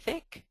more than they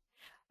think.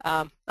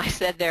 I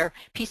said there,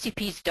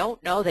 PCPs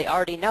don't know, they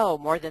already know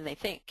more than they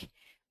think.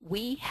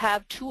 We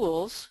have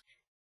tools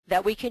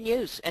that we can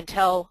use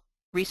until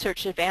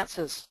research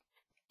advances,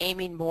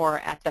 aiming more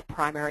at the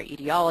primary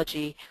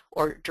etiology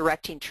or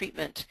directing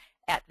treatment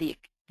at the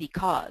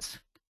cause.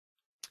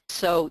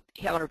 So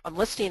I'm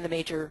listing the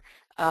major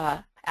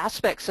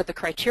aspects of the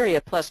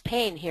criteria plus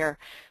pain here.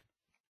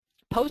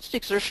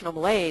 Post-exertional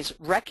malaise,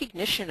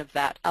 recognition of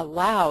that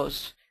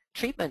allows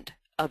treatment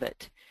of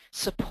it.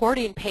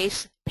 Supporting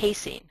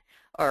pacing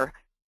or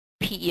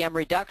PEM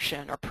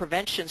reduction or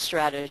prevention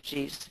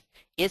strategies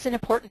is an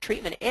important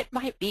treatment. It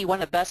might be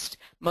one of the best,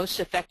 most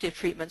effective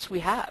treatments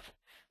we have,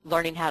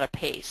 learning how to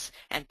pace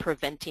and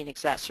preventing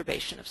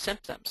exacerbation of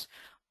symptoms.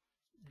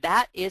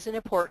 That is an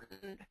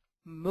important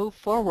move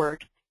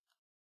forward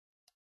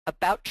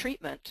about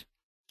treatment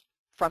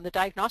from the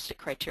diagnostic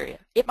criteria.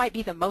 It might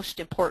be the most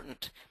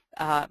important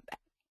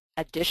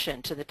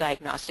addition to the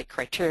diagnostic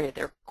criteria,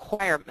 the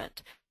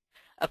requirement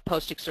of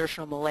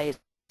post-exertional malaise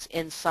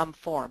in some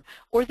form,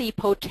 or the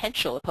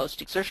potential of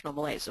post-exertional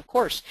malaise. Of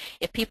course,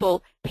 if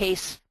people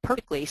pace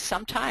perfectly,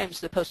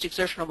 sometimes the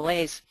post-exertional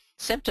malaise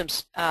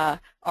symptoms are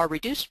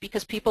reduced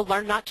because people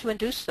learn not to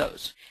induce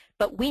those.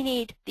 But we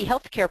need the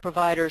healthcare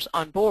providers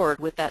on board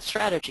with that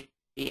strategy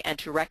and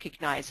to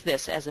recognize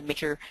this as a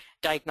major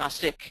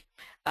diagnostic,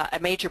 a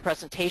major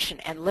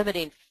presentation and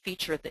limiting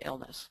feature of the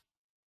illness.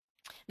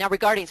 Now,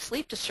 regarding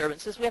sleep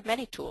disturbances, we have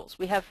many tools.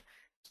 We have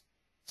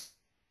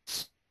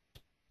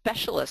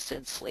specialists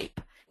in sleep.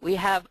 We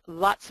have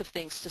lots of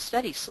things to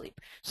study sleep.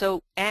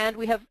 So, and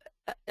we have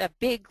a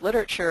big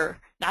literature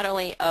not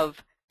only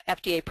of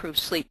FDA-approved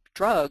sleep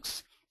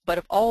drugs, but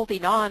of all the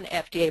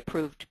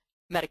non-FDA-approved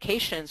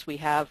medications we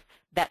have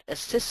that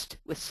assist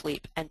with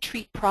sleep and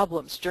treat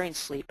problems during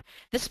sleep.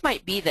 This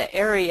might be the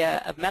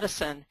area of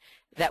medicine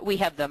that we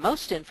have the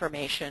most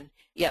information,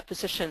 yet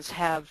physicians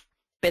have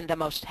been the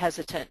most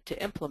hesitant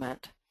to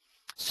implement.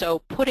 So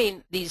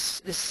putting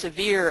this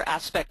severe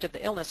aspect of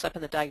the illness up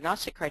in the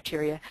diagnostic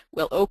criteria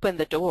will open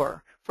the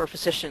door for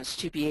physicians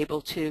to be able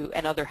to,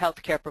 and other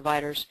healthcare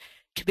providers,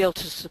 to be able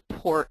to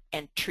support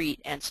and treat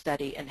and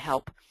study and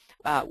help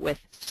with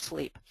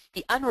sleep.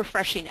 The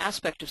unrefreshing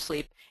aspect of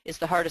sleep is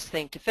the hardest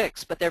thing to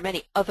fix, but there are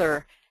many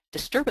other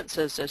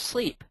disturbances of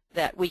sleep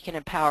that we can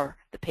empower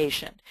the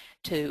patient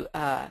to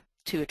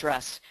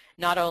address,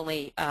 not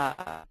only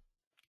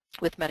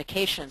with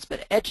medications,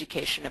 but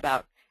education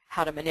about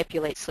how to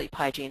manipulate sleep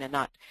hygiene and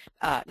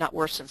not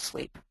worsen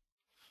sleep.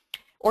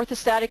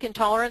 Orthostatic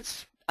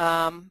intolerance,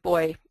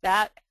 boy,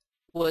 that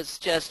was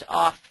just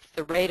off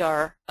the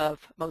radar of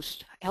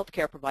most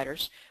healthcare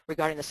providers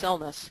regarding this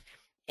illness.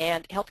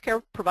 And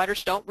healthcare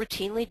providers don't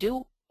routinely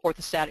do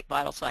orthostatic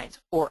vital signs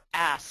or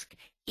ask.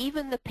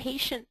 Even the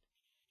patient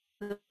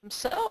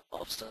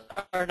themselves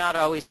are not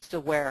always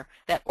aware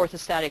that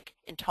orthostatic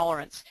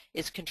intolerance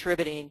is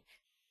contributing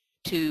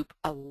to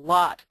a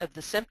lot of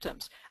the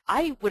symptoms.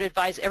 I would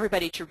advise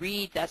everybody to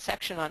read that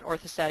section on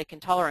orthostatic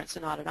intolerance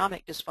and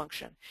autonomic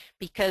dysfunction,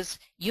 because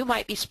you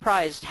might be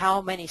surprised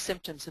how many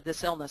symptoms of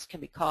this illness can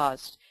be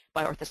caused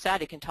by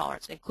orthostatic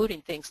intolerance,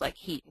 including things like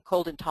heat and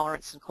cold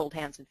intolerance and cold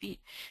hands and feet,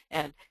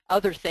 and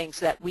other things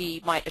that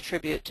we might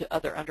attribute to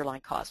other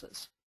underlying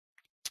causes.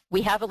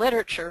 We have a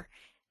literature.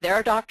 There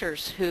are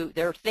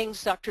there are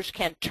things doctors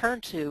can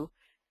turn to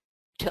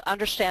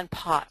understand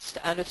POTS,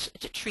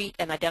 to treat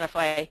and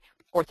identify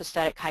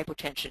orthostatic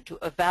hypotension, to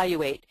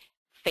evaluate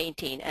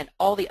fainting and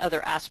all the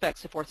other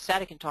aspects of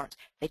orthostatic intolerance.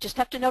 They just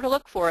have to know to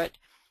look for it,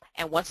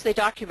 and once they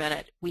document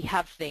it, we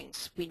have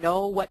things. We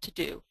know what to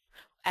do,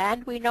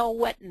 and we know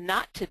what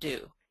not to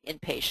do in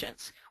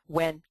patients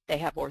when they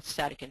have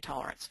orthostatic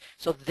intolerance.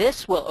 So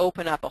this will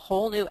open up a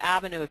whole new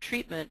avenue of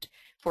treatment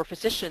for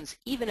physicians,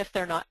 even if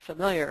they're not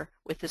familiar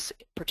with this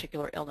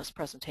particular illness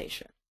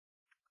presentation.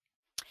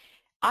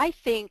 I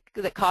think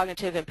that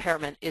cognitive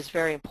impairment is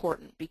very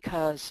important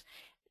because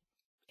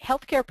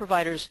healthcare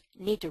providers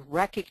need to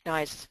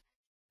recognize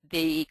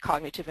the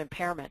cognitive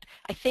impairment.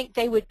 I think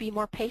they would be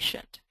more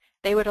patient.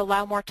 They would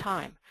allow more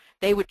time.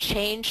 They would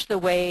change the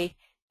way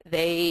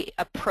they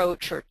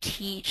approach or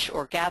teach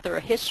or gather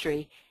a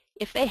history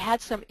if they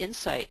had some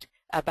insight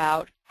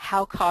about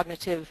how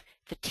cognitive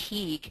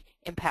fatigue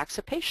impacts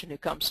a patient who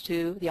comes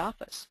to the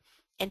office.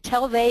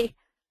 Until they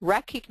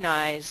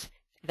recognize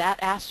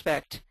that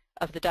aspect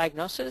of the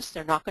diagnosis,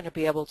 they're not going to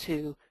be able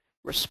to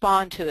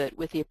respond to it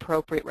with the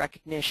appropriate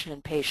recognition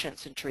in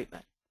patients and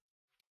treatment.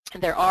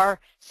 And there are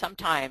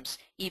sometimes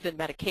even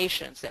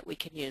medications that we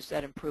can use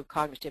that improve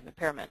cognitive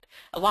impairment,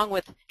 along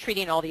with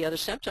treating all the other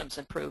symptoms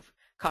improve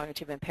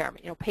cognitive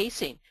impairment. You know,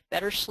 pacing,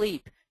 better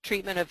sleep,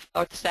 treatment of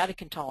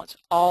orthostatic intolerance,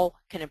 all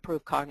can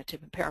improve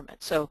cognitive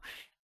impairment. So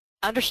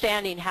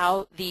understanding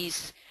how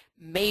these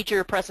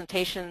major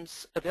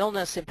presentations of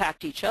illness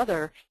impact each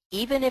other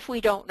even if we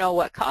don't know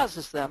what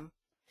causes them,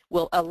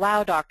 will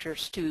allow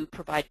doctors to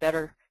provide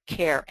better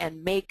care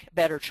and make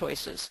better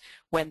choices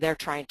when they're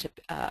trying to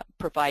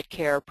provide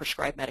care or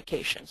prescribe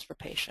medications for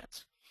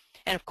patients.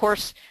 And of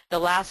course, the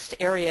last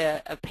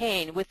area of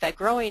pain, with that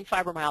growing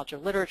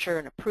fibromyalgia literature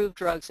and approved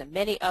drugs and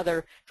many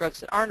other drugs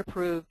that aren't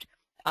approved,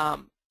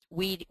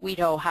 we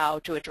know how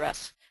to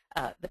address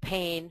the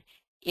pain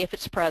if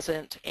it's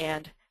present,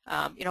 and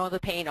the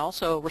pain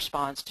also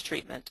responds to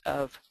treatment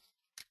of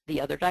the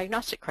other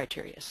diagnostic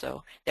criteria.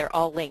 So they're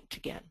all linked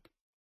again.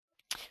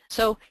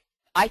 So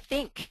I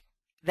think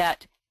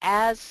that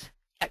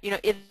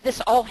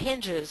this all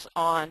hinges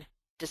on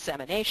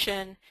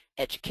dissemination,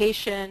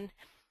 education,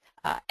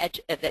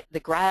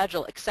 the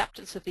gradual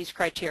acceptance of these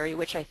criteria,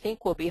 which I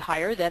think will be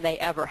higher than they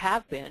ever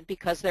have been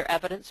because they're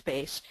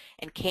evidence-based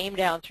and came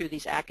down through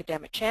these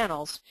academic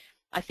channels.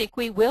 I think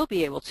we will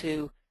be able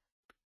to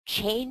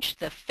change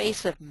the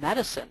face of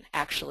medicine,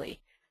 actually,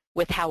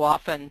 with how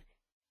often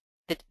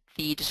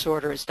the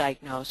disorder is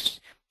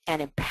diagnosed,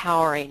 and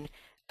empowering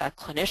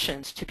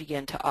clinicians to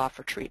begin to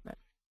offer treatment.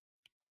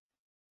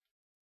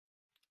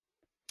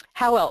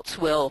 How else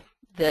will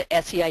the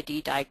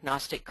SEID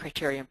diagnostic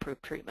criteria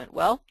improve treatment?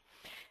 Well,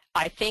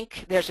 I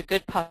think there's a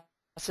good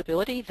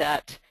possibility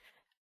that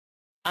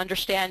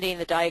understanding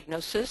the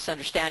diagnosis,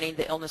 understanding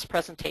the illness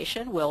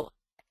presentation will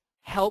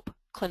help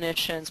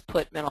clinicians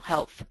put mental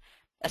health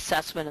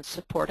assessment and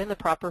support in the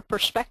proper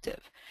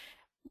perspective.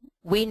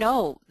 We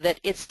know that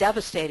it's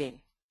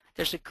devastating.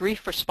 There's a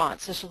grief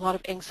response. There's a lot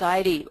of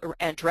anxiety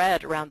and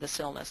dread around this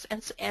illness,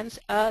 and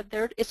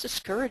it's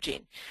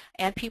discouraging,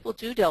 and people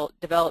do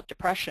develop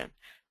depression.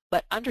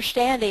 But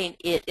understanding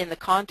it in the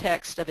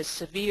context of a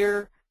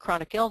severe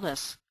chronic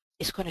illness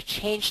is going to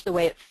change the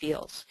way it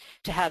feels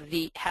to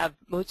have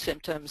mood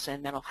symptoms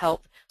and mental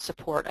health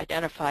support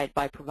identified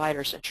by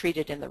providers and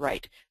treated in the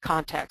right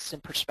context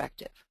and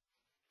perspective.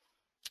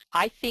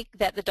 I think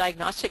that the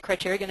diagnostic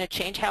criteria are going to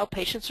change how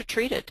patients are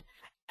treated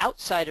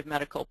outside of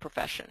medical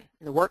profession,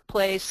 in the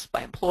workplace,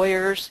 by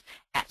employers,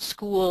 at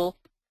school,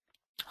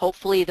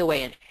 hopefully the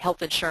way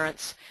health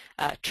insurance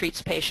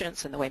treats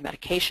patients and the way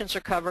medications are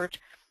covered,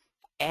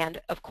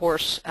 and of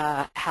course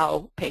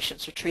how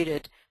patients are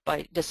treated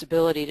by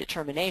disability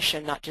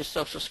determination, not just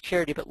Social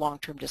Security, but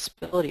long-term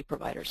disability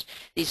providers.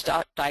 These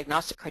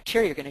diagnostic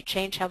criteria are going to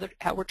change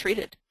how we're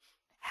treated,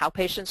 how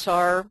patients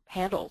are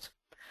handled.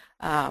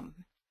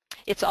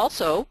 It's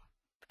also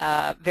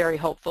very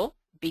hopeful,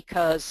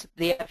 because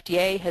the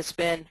FDA has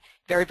been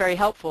very, very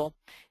helpful,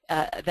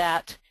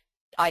 that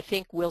I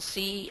think we'll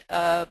see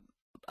a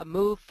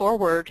move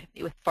forward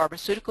with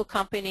pharmaceutical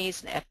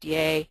companies and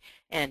FDA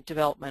and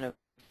development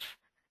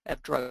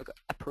of drug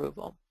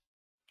approval.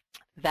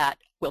 That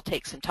will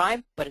take some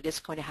time, but it is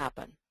going to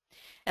happen.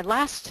 And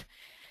last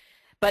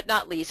but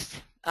not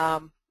least,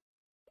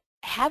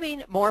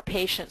 having more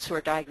patients who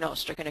are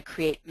diagnosed are going to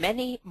create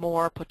many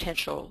more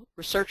potential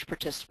research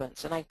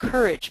participants, and I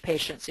encourage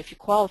patients, if you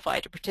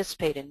qualify, to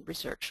participate in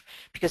research,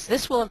 because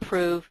this will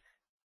improve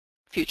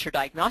future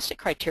diagnostic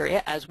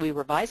criteria as we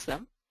revise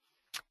them.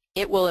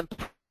 It will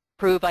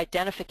improve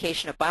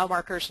identification of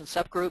biomarkers and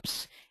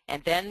subgroups,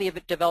 and then the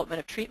development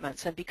of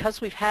treatments. And because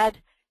we've had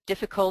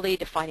difficulty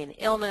defining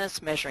the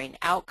illness, measuring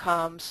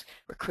outcomes,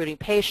 recruiting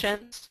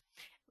patients,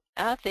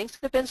 things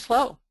have been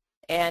slow.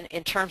 And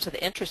in terms of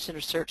the interest in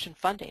research and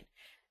funding,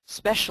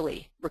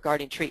 especially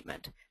regarding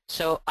treatment.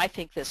 So I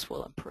think this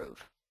will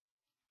improve.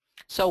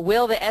 So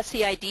will the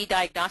SEID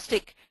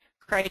diagnostic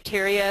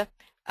criteria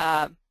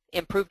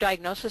improve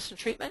diagnosis and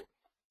treatment?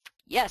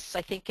 Yes,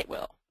 I think it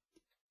will.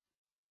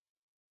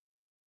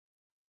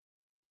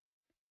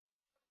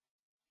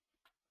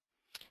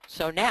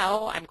 So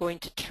now I'm going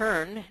to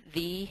turn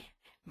the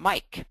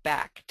mic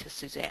back to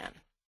Suzanne.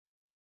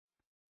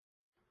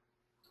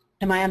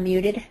 Am I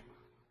unmuted?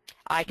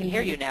 I can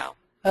hear you now.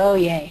 Oh,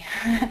 yay.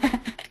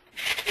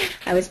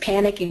 I was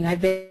panicking.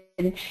 I've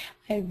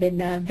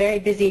been very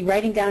busy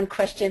writing down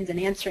questions and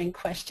answering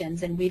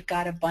questions, and we've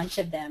got a bunch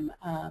of them,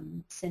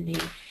 Cindy,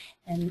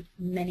 and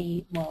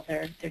many, well,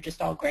 they're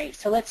just all great.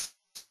 So let's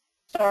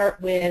start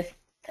with,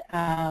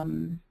 there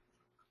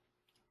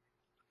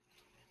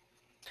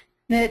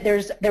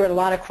were a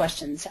lot of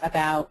questions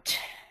about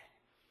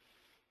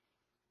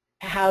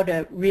how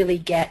to really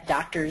get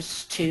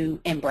doctors to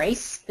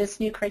embrace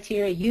this new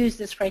criteria, use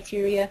this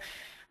criteria,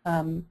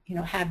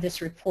 have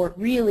this report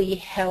really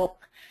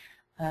help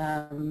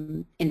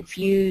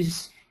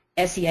infuse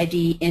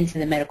SEID into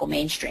the medical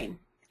mainstream.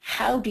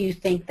 How do you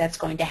think that's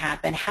going to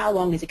happen? How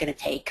long is it going to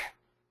take?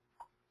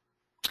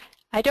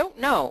 I don't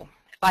know.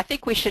 I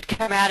think we should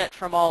come at it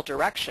from all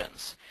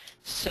directions.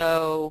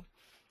 So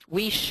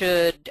we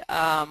should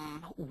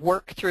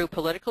work through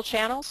political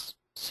channels,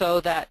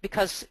 so that,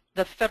 because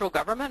the federal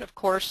government, of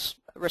course,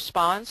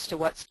 responds to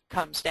what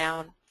comes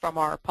down from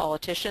our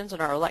politicians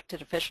and our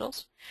elected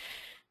officials.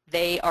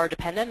 They are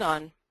dependent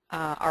on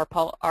our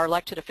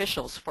elected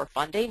officials for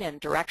funding and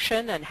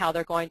direction and how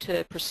they're going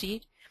to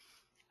proceed.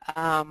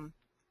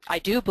 I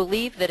do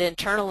believe that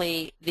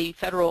internally the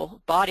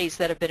federal bodies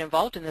that have been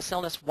involved in this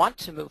illness want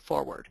to move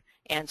forward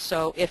And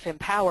so if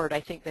empowered, I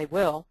think they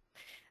will.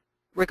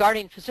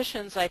 Regarding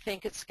physicians, I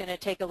think it's going to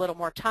take a little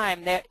more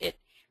time.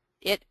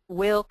 It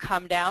will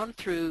come down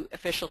through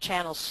official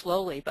channels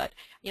slowly, but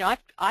you know,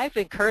 I've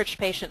encouraged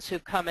patients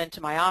who've come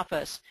into my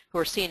office who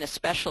are seeing a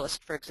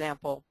specialist, for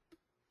example,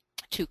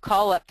 to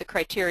call up the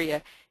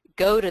criteria,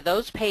 go to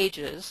those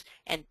pages,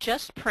 and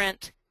just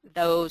print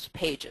those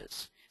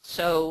pages.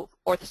 So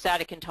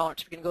orthostatic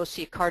intolerance, if you're going to go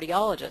see a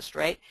cardiologist,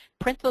 right?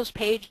 Print those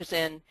pages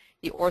in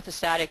the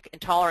orthostatic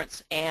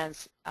intolerance and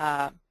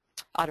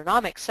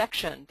autonomic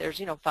section. There's,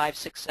 you know, 5,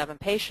 6, 7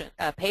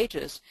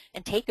 pages,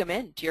 and take them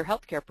in to your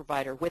healthcare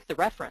provider with the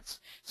reference.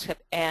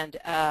 And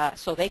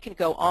so they can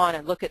go on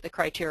and look at the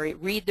criteria,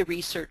 read the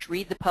research,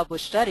 read the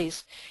published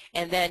studies,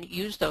 and then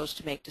use those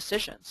to make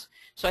decisions.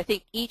 So I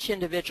think each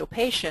individual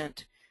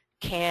patient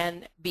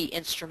can be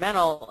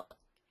instrumental.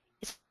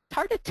 It's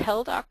hard to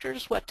tell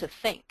doctors what to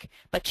think,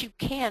 but you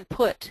can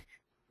put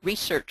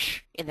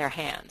research in their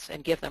hands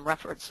and give them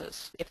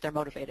references if they're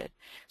motivated.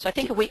 So I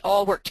think if we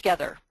all work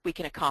together, we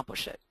can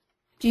accomplish it.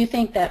 Do you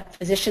think that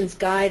physician's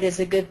guide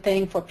is a good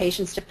thing for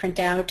patients to print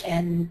out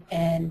and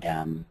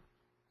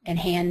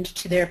hand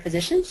to their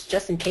physicians,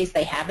 just in case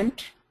they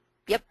haven't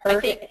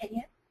heard it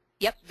yet?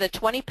 Yep, the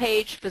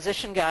 20-page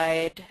physician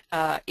guide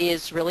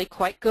is really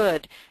quite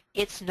good.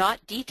 It's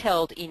not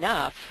detailed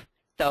enough,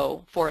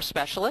 though, for a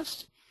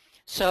specialist.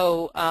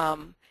 So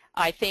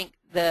I think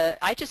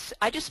I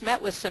just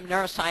met with some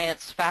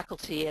neuroscience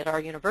faculty at our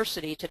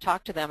university to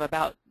talk to them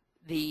about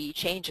the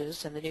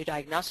changes in the new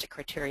diagnostic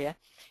criteria.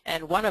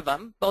 And one of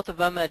them, both of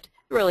them had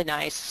really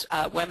nice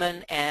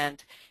women,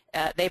 and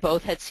they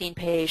both had seen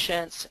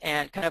patients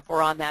and kind of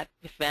were on that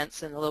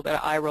fence and a little bit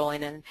of eye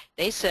rolling. And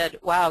they said,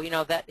 wow, you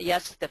know, that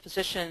yes, the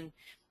physician,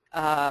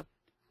 what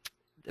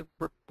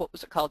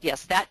was it called?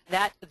 Yes,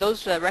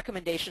 those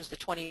recommendations, the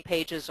 20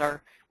 pages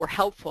were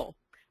helpful,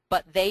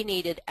 but they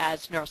needed,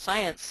 as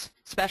neuroscience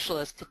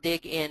specialists, to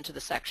dig into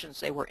the sections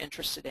they were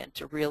interested in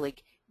to really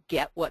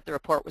get what the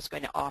report was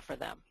going to offer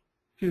them.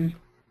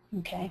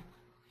 Okay.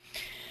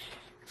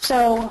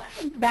 So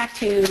back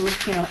to,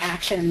 you know,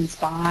 actions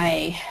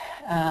by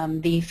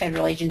the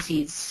federal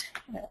agencies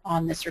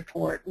on this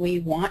report. We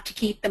want to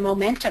keep the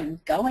momentum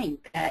going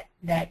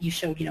that you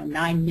showed, you know,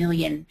 9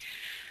 million,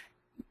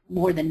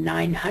 more than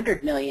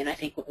 900 million, I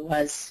think it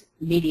was,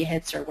 media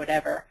hits or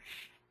whatever.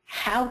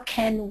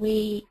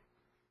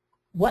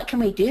 What can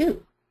we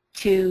do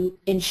to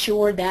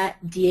ensure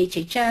that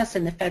DHHS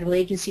and the federal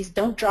agencies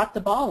don't drop the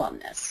ball on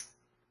this?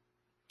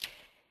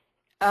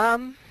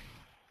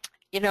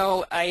 You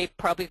know, I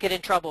probably get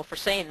in trouble for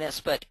saying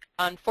this, but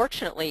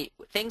unfortunately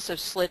things have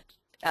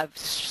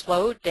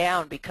slowed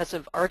down because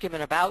of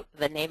argument about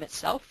the name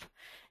itself,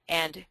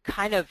 and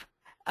kind of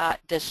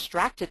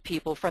distracted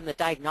people from the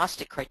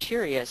diagnostic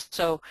criteria.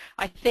 So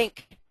I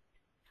think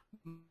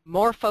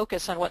more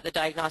focus on what the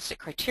diagnostic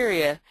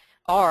criteria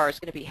are is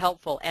going to be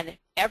helpful, and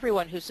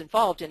everyone who's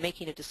involved in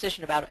making a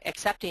decision about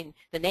accepting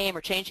the name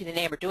or changing the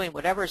name or doing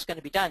whatever is going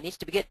to be done needs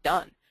to get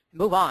done,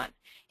 move on,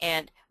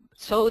 and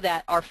so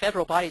that our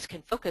federal bodies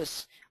can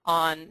focus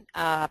on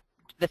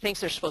the things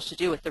they're supposed to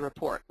do with the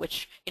report,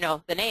 which, you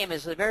know, the name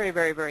is a very,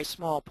 very, very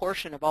small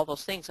portion of all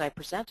those things I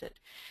presented.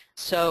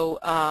 So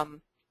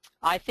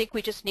I think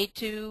we just need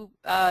to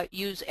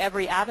use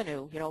every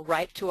avenue, you know,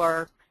 write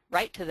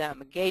to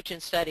them, engage in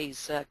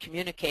studies,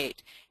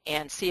 communicate,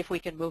 and see if we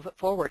can move it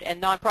forward.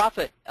 And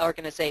nonprofit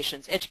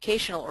organizations,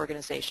 educational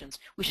organizations,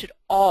 we should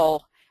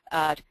all,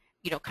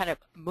 you know, kind of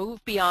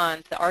move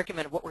beyond the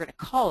argument of what we're going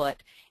to call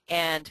it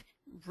and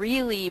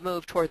really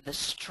move toward the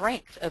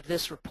strength of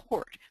this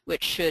report,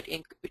 which should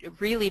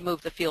really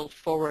move the field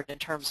forward in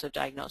terms of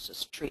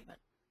diagnosis and treatment.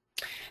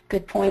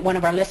 Good point. One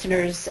of our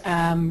listeners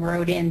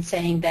wrote in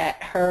saying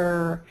that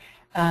her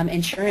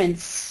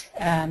insurance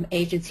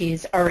agency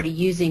is already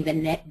using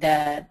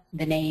the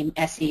name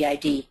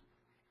SEID.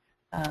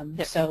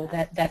 So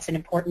that's an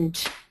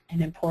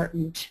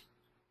important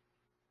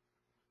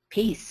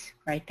piece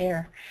right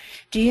there.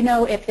 Do you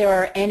know if there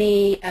are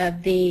any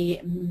of the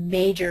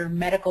major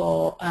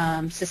medical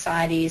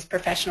societies,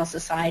 professional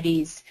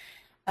societies,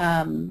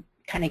 kind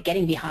of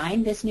getting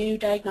behind this new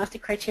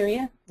diagnostic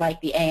criteria, like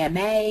the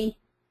AMA,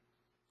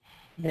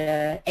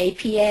 the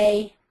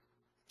APA?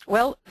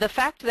 Well, the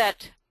fact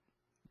that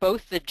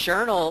both the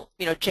journal,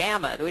 you know,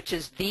 JAMA, which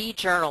is the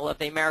journal of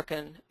the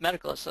American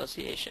Medical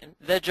Association,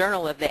 the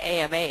journal of the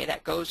AMA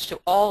that goes to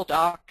all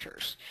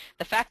doctors,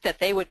 the fact that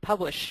they would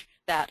publish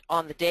that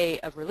on the day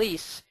of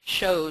release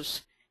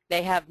shows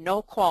they have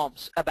no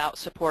qualms about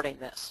supporting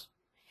this.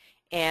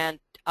 And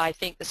I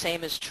think the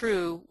same is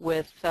true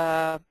with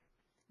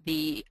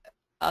the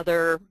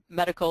other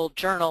medical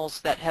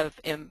journals that have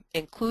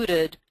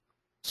included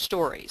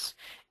stories.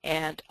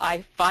 And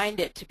I find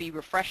it to be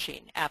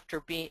refreshing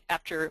after being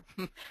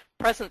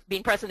present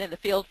in the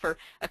field for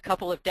a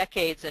couple of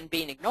decades and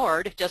being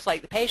ignored, just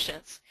like the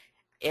patients.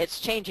 It's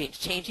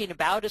changing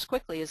about as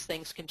quickly as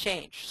things can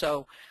change.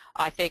 So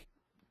I think,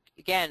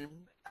 again,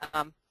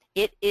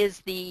 it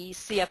is the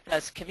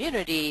CFS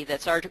community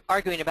that's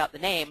arguing about the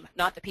name,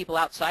 not the people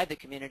outside the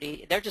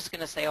community. They're just going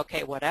to say,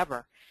 okay,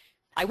 whatever.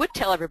 I would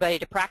tell everybody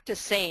to practice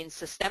saying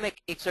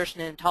systemic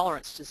exertion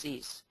intolerance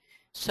disease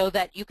so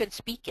that you can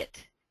speak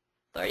it.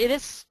 It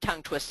is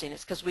tongue twisting.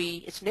 It's because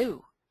it's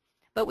new.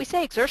 But we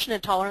say exertion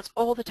intolerance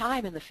all the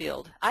time in the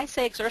field. I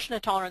say exertion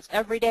intolerance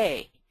every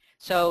day.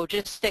 So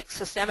just stick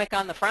systemic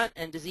on the front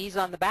and disease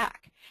on the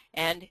back.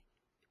 And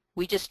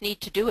we just need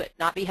to do it,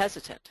 not be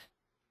hesitant.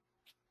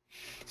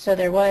 So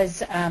there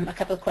was a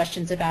couple of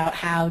questions about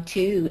how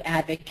to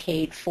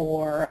advocate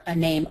for a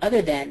name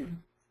other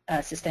than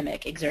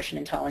systemic exertion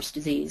intolerance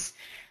disease,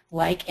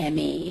 like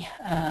ME.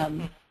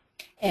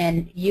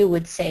 And you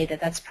would say that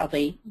that's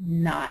probably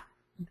not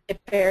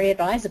very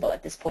advisable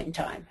at this point in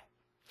time.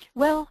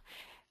 Well,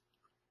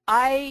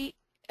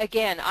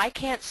 again, I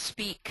can't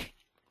speak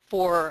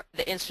for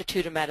the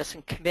Institute of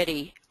Medicine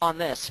committee on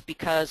this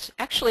because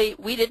actually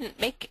we didn't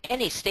make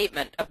any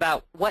statement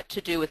about what to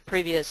do with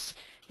previous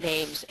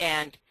names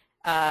and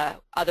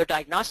other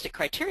diagnostic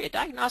criteria.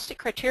 Diagnostic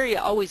criteria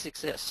always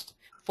exist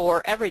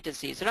for every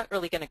disease. They're not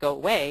really going to go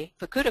away.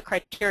 Fukuda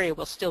criteria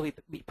will still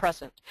be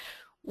present.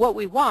 What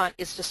we want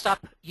is to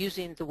stop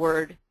using the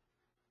word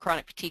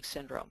chronic fatigue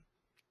syndrome.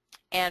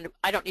 And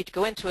I don't need to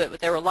go into it, but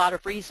there were a lot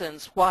of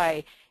reasons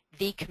why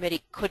the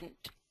committee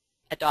couldn't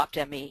adopt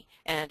ME,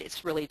 and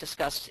it's really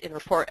discussed in the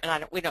report,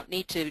 and we don't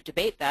need to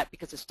debate that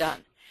because it's done.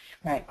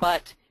 Right.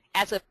 But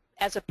as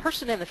a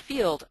person in the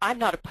field, I'm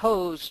not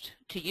opposed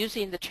to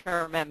using the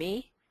term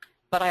ME,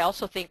 but I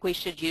also think we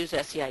should use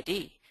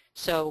SEID.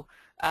 So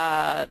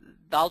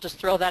I'll just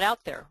throw that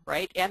out there,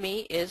 right?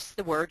 ME is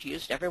the word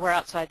used everywhere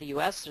outside the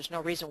U.S. There's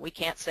no reason we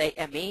can't say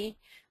ME.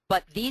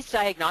 But these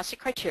diagnostic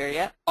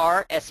criteria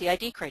are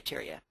SEID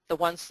criteria, the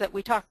ones that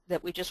we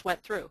just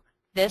went through.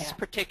 This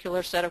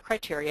particular set of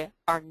criteria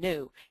are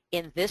new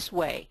in this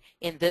way,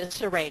 in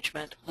this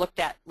arrangement, looked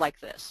at like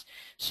this.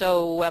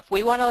 So if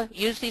we want to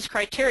use these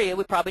criteria,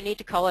 we probably need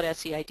to call it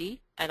SEID,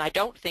 and I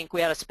don't think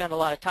we ought to spend a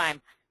lot of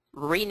time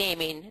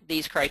renaming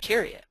these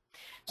criteria.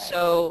 Right.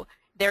 So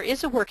there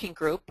is a working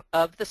group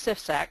of the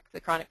CFSAC, the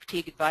Chronic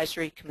Fatigue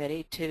Advisory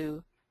Committee,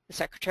 to the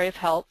Secretary of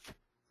Health,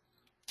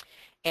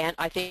 and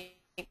I think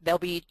they'll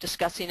be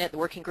discussing it. The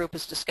working group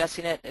is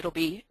discussing it. It'll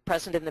be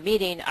present in the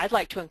meeting. I'd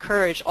like to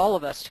encourage all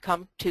of us to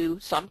come to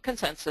some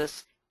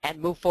consensus and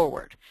move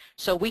forward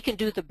so we can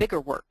do the bigger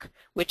work,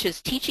 which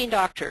is teaching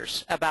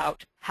doctors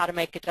about how to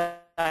make a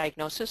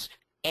diagnosis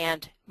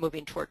and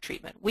moving toward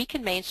treatment. We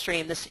can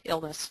mainstream this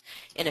illness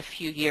in a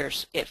few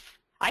years.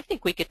 I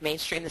think we could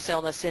mainstream this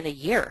illness in a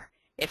year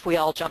if we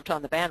all jumped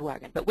on the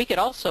bandwagon. But we could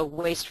also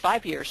waste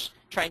 5 years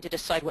trying to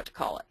decide what to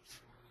call it.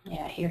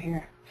 Yeah, hear,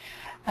 hear.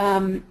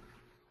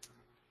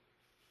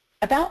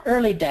 About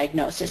early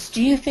diagnosis,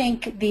 do you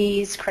think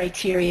these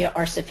criteria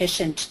are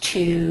sufficient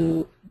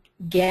to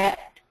get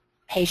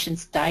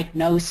patients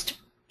diagnosed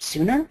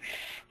sooner?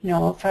 You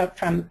know,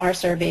 from our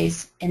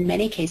surveys, in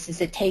many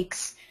cases, it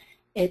takes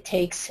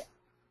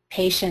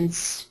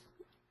patients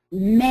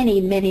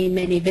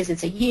many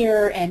visits a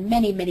year and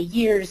many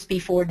years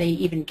before they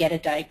even get a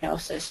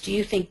diagnosis. Do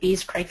you think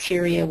these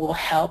criteria will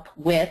help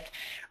with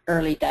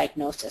early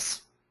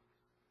diagnosis?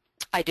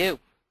 I do.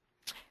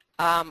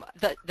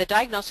 The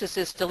diagnosis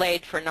is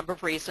delayed for a number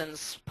of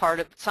reasons,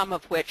 some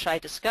of which I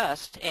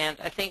discussed, and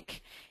I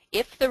think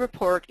if the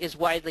report is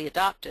widely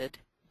adopted,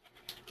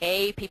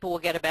 people will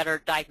get a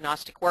better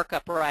diagnostic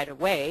workup right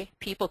away.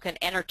 People can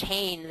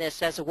entertain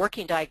this as a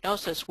working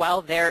diagnosis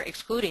while they're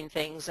excluding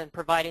things and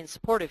providing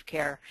supportive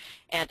care.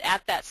 And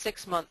at that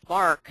 6-month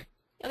mark,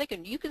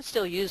 you can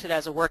still use it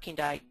as a working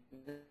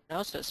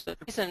diagnosis. But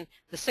the reason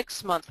the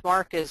 6-month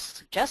mark is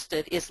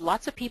suggested is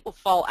lots of people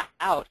fall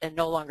out and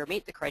no longer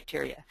meet the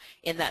criteria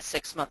in that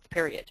 6-month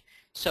period.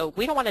 So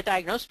we don't want to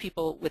diagnose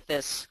people with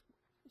this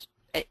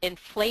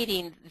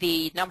inflating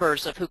the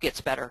numbers of who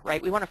gets better,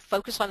 right? We want to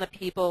focus on the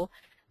people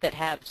that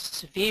have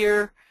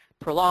severe,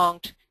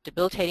 prolonged,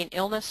 debilitating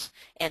illness,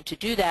 and to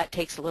do that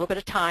takes a little bit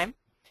of time.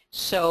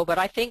 So, but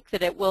I think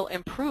that it will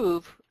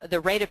improve the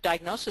rate of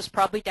diagnosis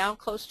probably down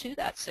close to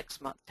that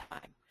 6-month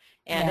time.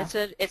 And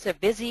it's a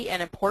busy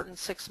and important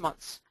 6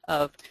 months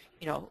of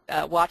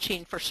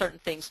watching for certain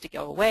things to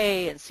go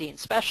away and seeing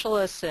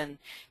specialists, and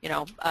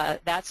I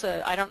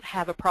don't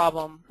have a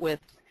problem with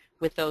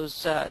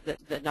those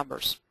the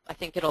numbers. I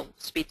think it'll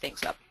speed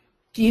things up.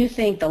 Do you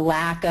think the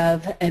lack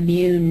of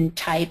immune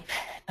type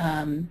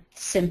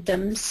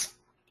symptoms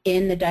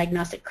in the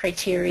diagnostic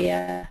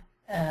criteria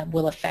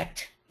will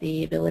affect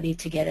the ability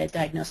to get a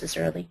diagnosis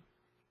early?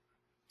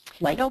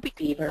 Like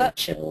fever,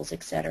 chills,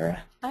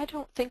 etc.? I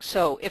don't think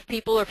so, if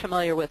people are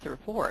familiar with the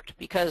report,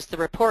 because the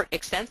report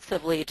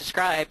extensively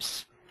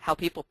describes how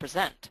people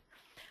present.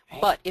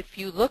 Right. But if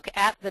you look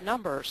at the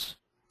numbers,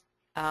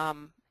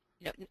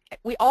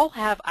 we all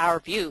have our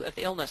view of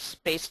the illness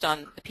based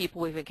on the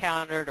people we've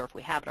encountered, or if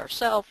we have it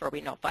ourselves, or we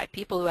know 5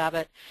 people who have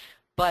it.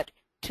 But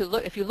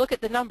if you look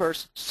at the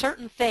numbers,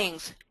 certain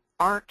things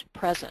aren't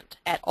present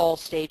at all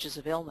stages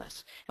of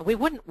illness. And we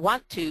wouldn't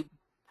want to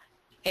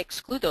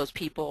exclude those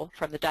people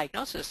from the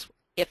diagnosis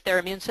if their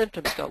immune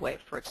symptoms go away,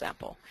 for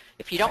example.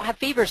 If you don't have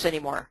fevers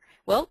anymore,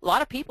 Well, a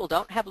lot of people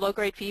don't have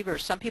low-grade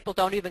fevers. Some people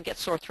don't even get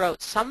sore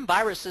throats. Some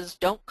viruses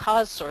don't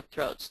cause sore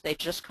throats. They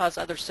just cause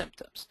other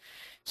symptoms.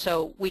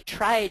 So we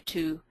try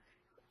to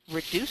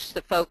reduce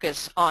the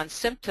focus on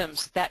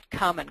symptoms that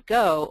come and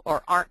go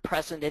or aren't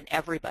present in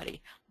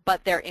everybody,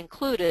 but they're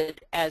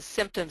included as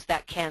symptoms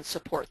that can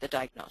support the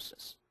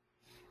diagnosis.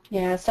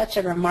 Yeah, such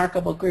a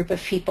remarkable group of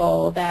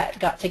people that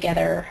got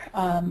together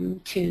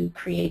to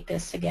create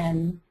this,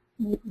 again,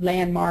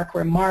 landmark,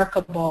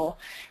 remarkable,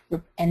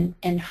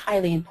 and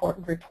highly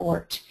important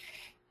report.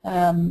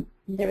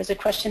 There was a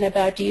question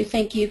about, do you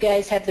think you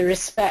guys have the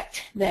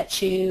respect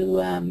that you,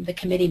 the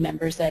committee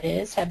members that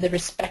is, have the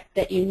respect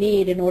that you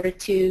need in order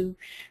to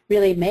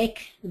really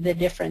make the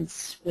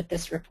difference with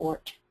this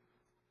report?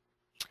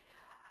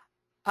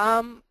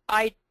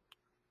 I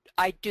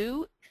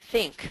do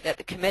think that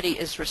the committee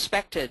is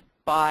respected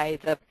by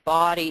the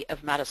body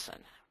of medicine,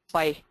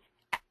 by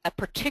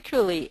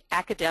particularly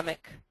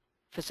academic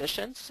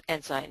physicians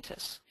and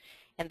scientists.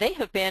 And they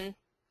have been,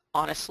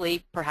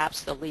 honestly,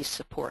 perhaps the least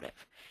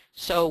supportive.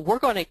 So we're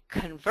going to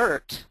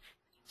convert,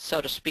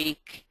 so to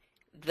speak,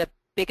 the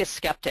biggest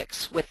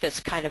skeptics with this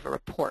kind of a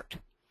report.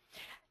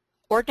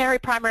 Ordinary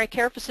primary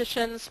care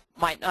physicians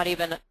might not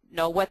even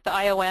know what the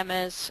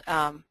IOM is.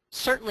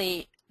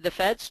 Certainly the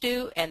feds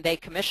do, and they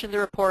commission the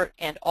report,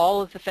 and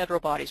all of the federal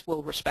bodies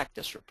will respect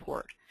this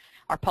report.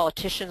 Our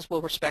politicians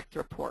will respect the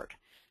report.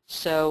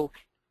 So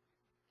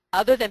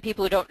other than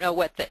people who don't know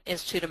what the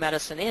Institute of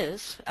Medicine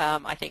is,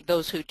 I think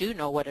those who do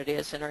know what it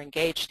is and are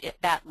engaged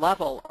at that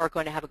level are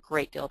going to have a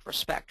great deal of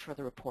respect for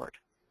the report.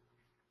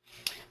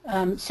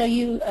 So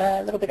you,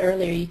 a little bit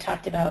earlier, you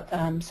talked about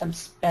some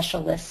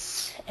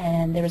specialists,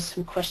 and there was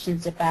some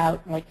questions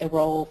about like the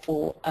role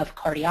of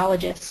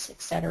cardiologists, et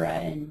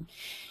cetera, in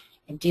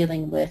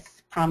dealing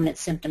with prominent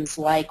symptoms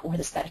like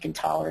orthostatic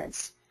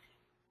intolerance.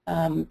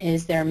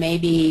 Is there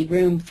maybe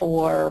room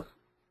for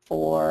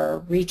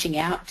reaching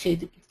out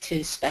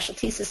to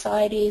specialty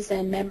societies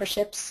and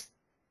memberships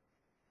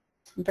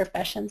and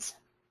professions?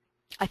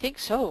 I think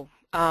so.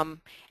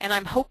 And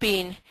I'm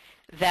hoping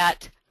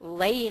that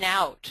laying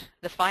out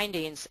the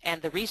findings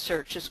and the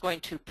research is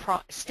going to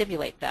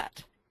stimulate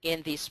that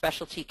in these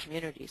specialty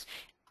communities.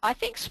 I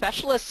think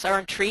specialists are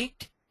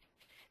intrigued.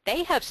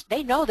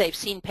 They know they've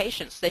seen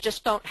patients. They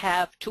just don't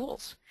have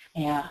tools.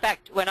 Yeah. In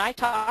fact, when I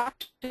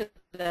talk to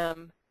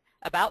them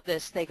about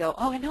this, they go,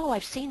 "Oh, I know,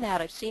 I've seen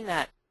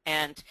that,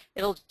 and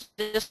it'll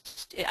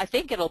just, I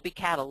think it'll be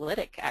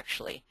catalytic,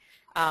 actually.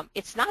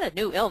 It's not a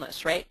new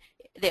illness, right?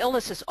 The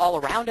illness is all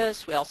around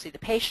us. We all see the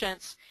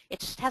patients.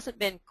 It just hasn't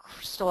been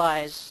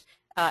crystallized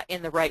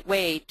in the right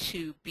way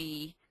to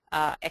be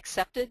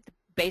accepted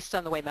based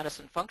on the way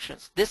medicine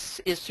functions. This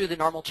is through the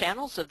normal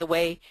channels of the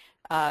way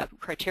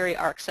criteria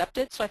are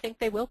accepted, so I think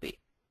they will be."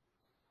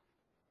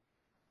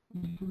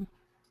 Mm-hmm.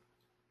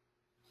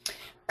 A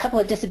couple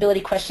of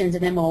disability questions,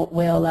 and then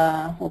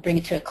we'll bring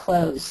it to a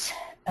close.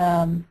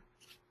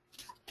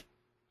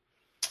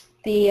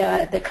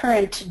 The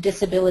current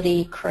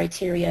disability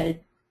criteria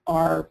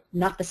are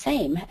not the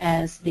same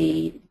as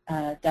the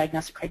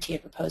diagnostic criteria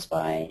proposed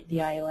by the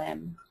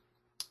IOM.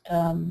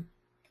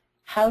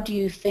 How do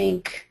you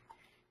think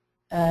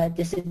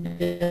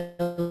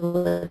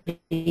disability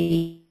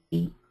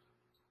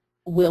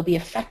will be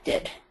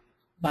affected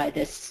by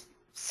this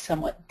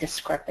somewhat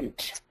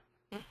discrepant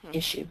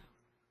issue?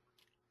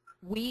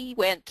 We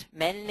went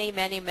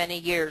many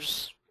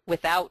years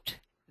without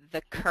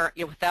the current,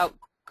 without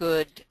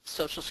good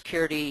Social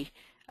Security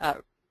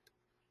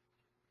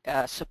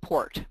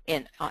support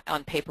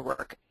on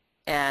paperwork,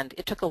 and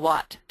it took a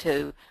lot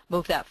to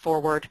move that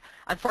forward.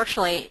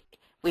 Unfortunately,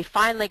 we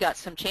finally got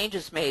some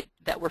changes made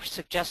that were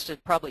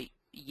suggested probably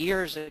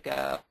years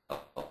ago,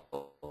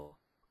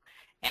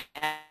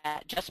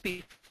 just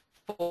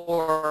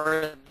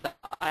before the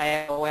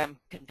IOM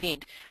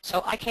convened.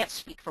 So I can't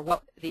speak for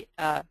what the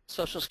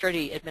Social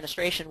Security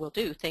Administration will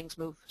do. Things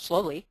move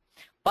slowly.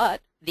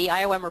 But the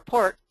IOM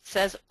report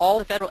says all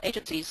the federal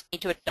agencies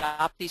need to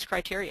adopt these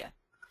criteria.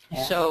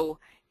 Yeah. So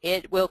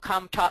it will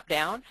come top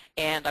down,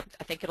 and I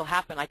think it'll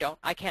happen.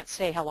 I can't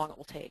say how long it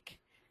will take.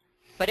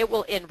 But it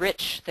will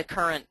enrich the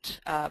current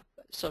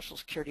Social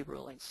Security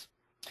rulings.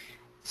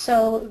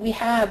 So we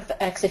have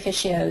ex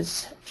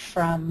officios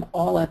from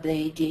all of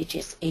the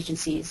DHS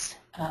agencies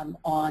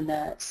on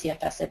the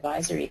CFS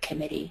Advisory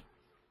Committee.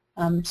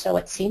 So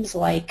it seems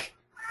like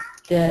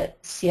the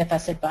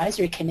CFS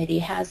Advisory Committee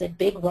has a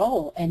big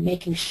role in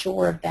making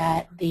sure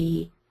that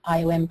the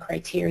IOM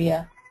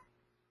criteria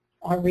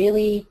are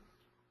really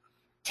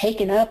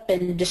taken up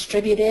and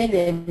distributed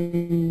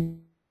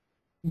and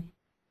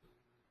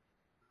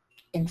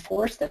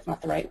enforced. That's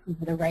not the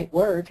right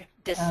word.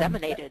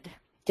 Disseminated.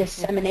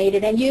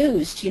 Disseminated and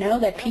used,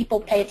 that people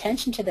pay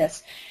attention to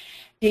this.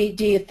 Do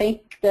you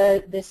think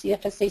the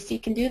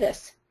CFSAC can do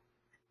this?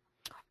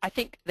 I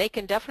think they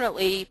can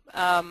definitely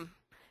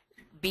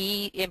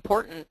be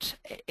important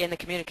in the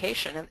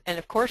communication. And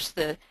of course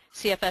the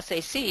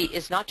CFSAC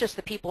is not just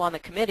the people on the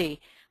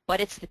committee,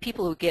 but it's the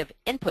people who give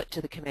input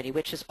to the committee,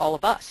 which is all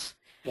of us.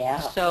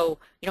 Yeah. So,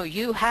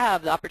 you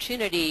have the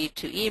opportunity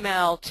to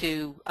email,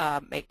 to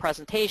make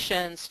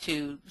presentations,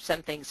 to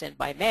send things in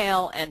by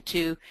mail, and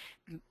to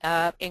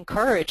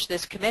encourage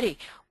this committee.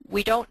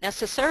 We don't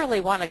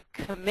necessarily want a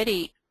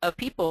committee of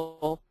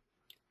people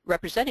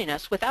representing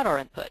us without our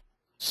input.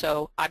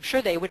 So I'm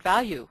sure they would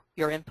value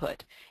your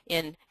input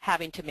in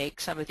having to make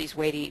some of these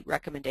weighty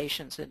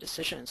recommendations and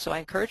decisions. So I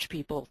encourage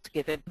people to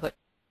give input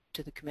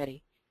to the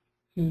committee.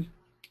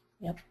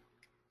 Yep.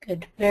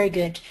 Good. Very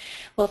good.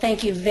 Well,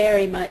 thank you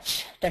very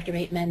much, Dr.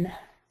 Bateman,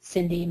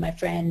 Cindy, my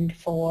friend,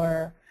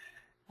 for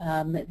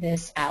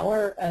this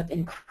hour of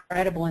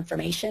incredible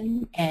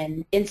information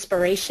and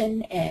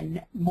inspiration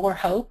and more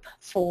hope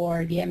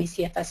for the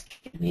ME/CFS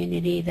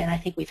community than I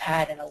think we've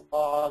had in a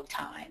long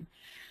time.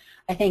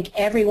 I thank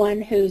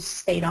everyone who's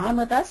stayed on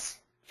with us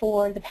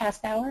for the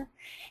past hour,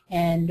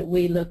 and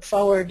we look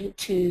forward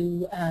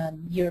to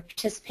your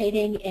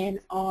participating in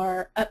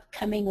our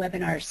upcoming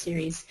webinar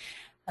series.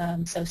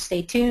 So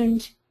stay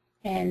tuned,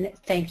 and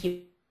thank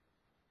you.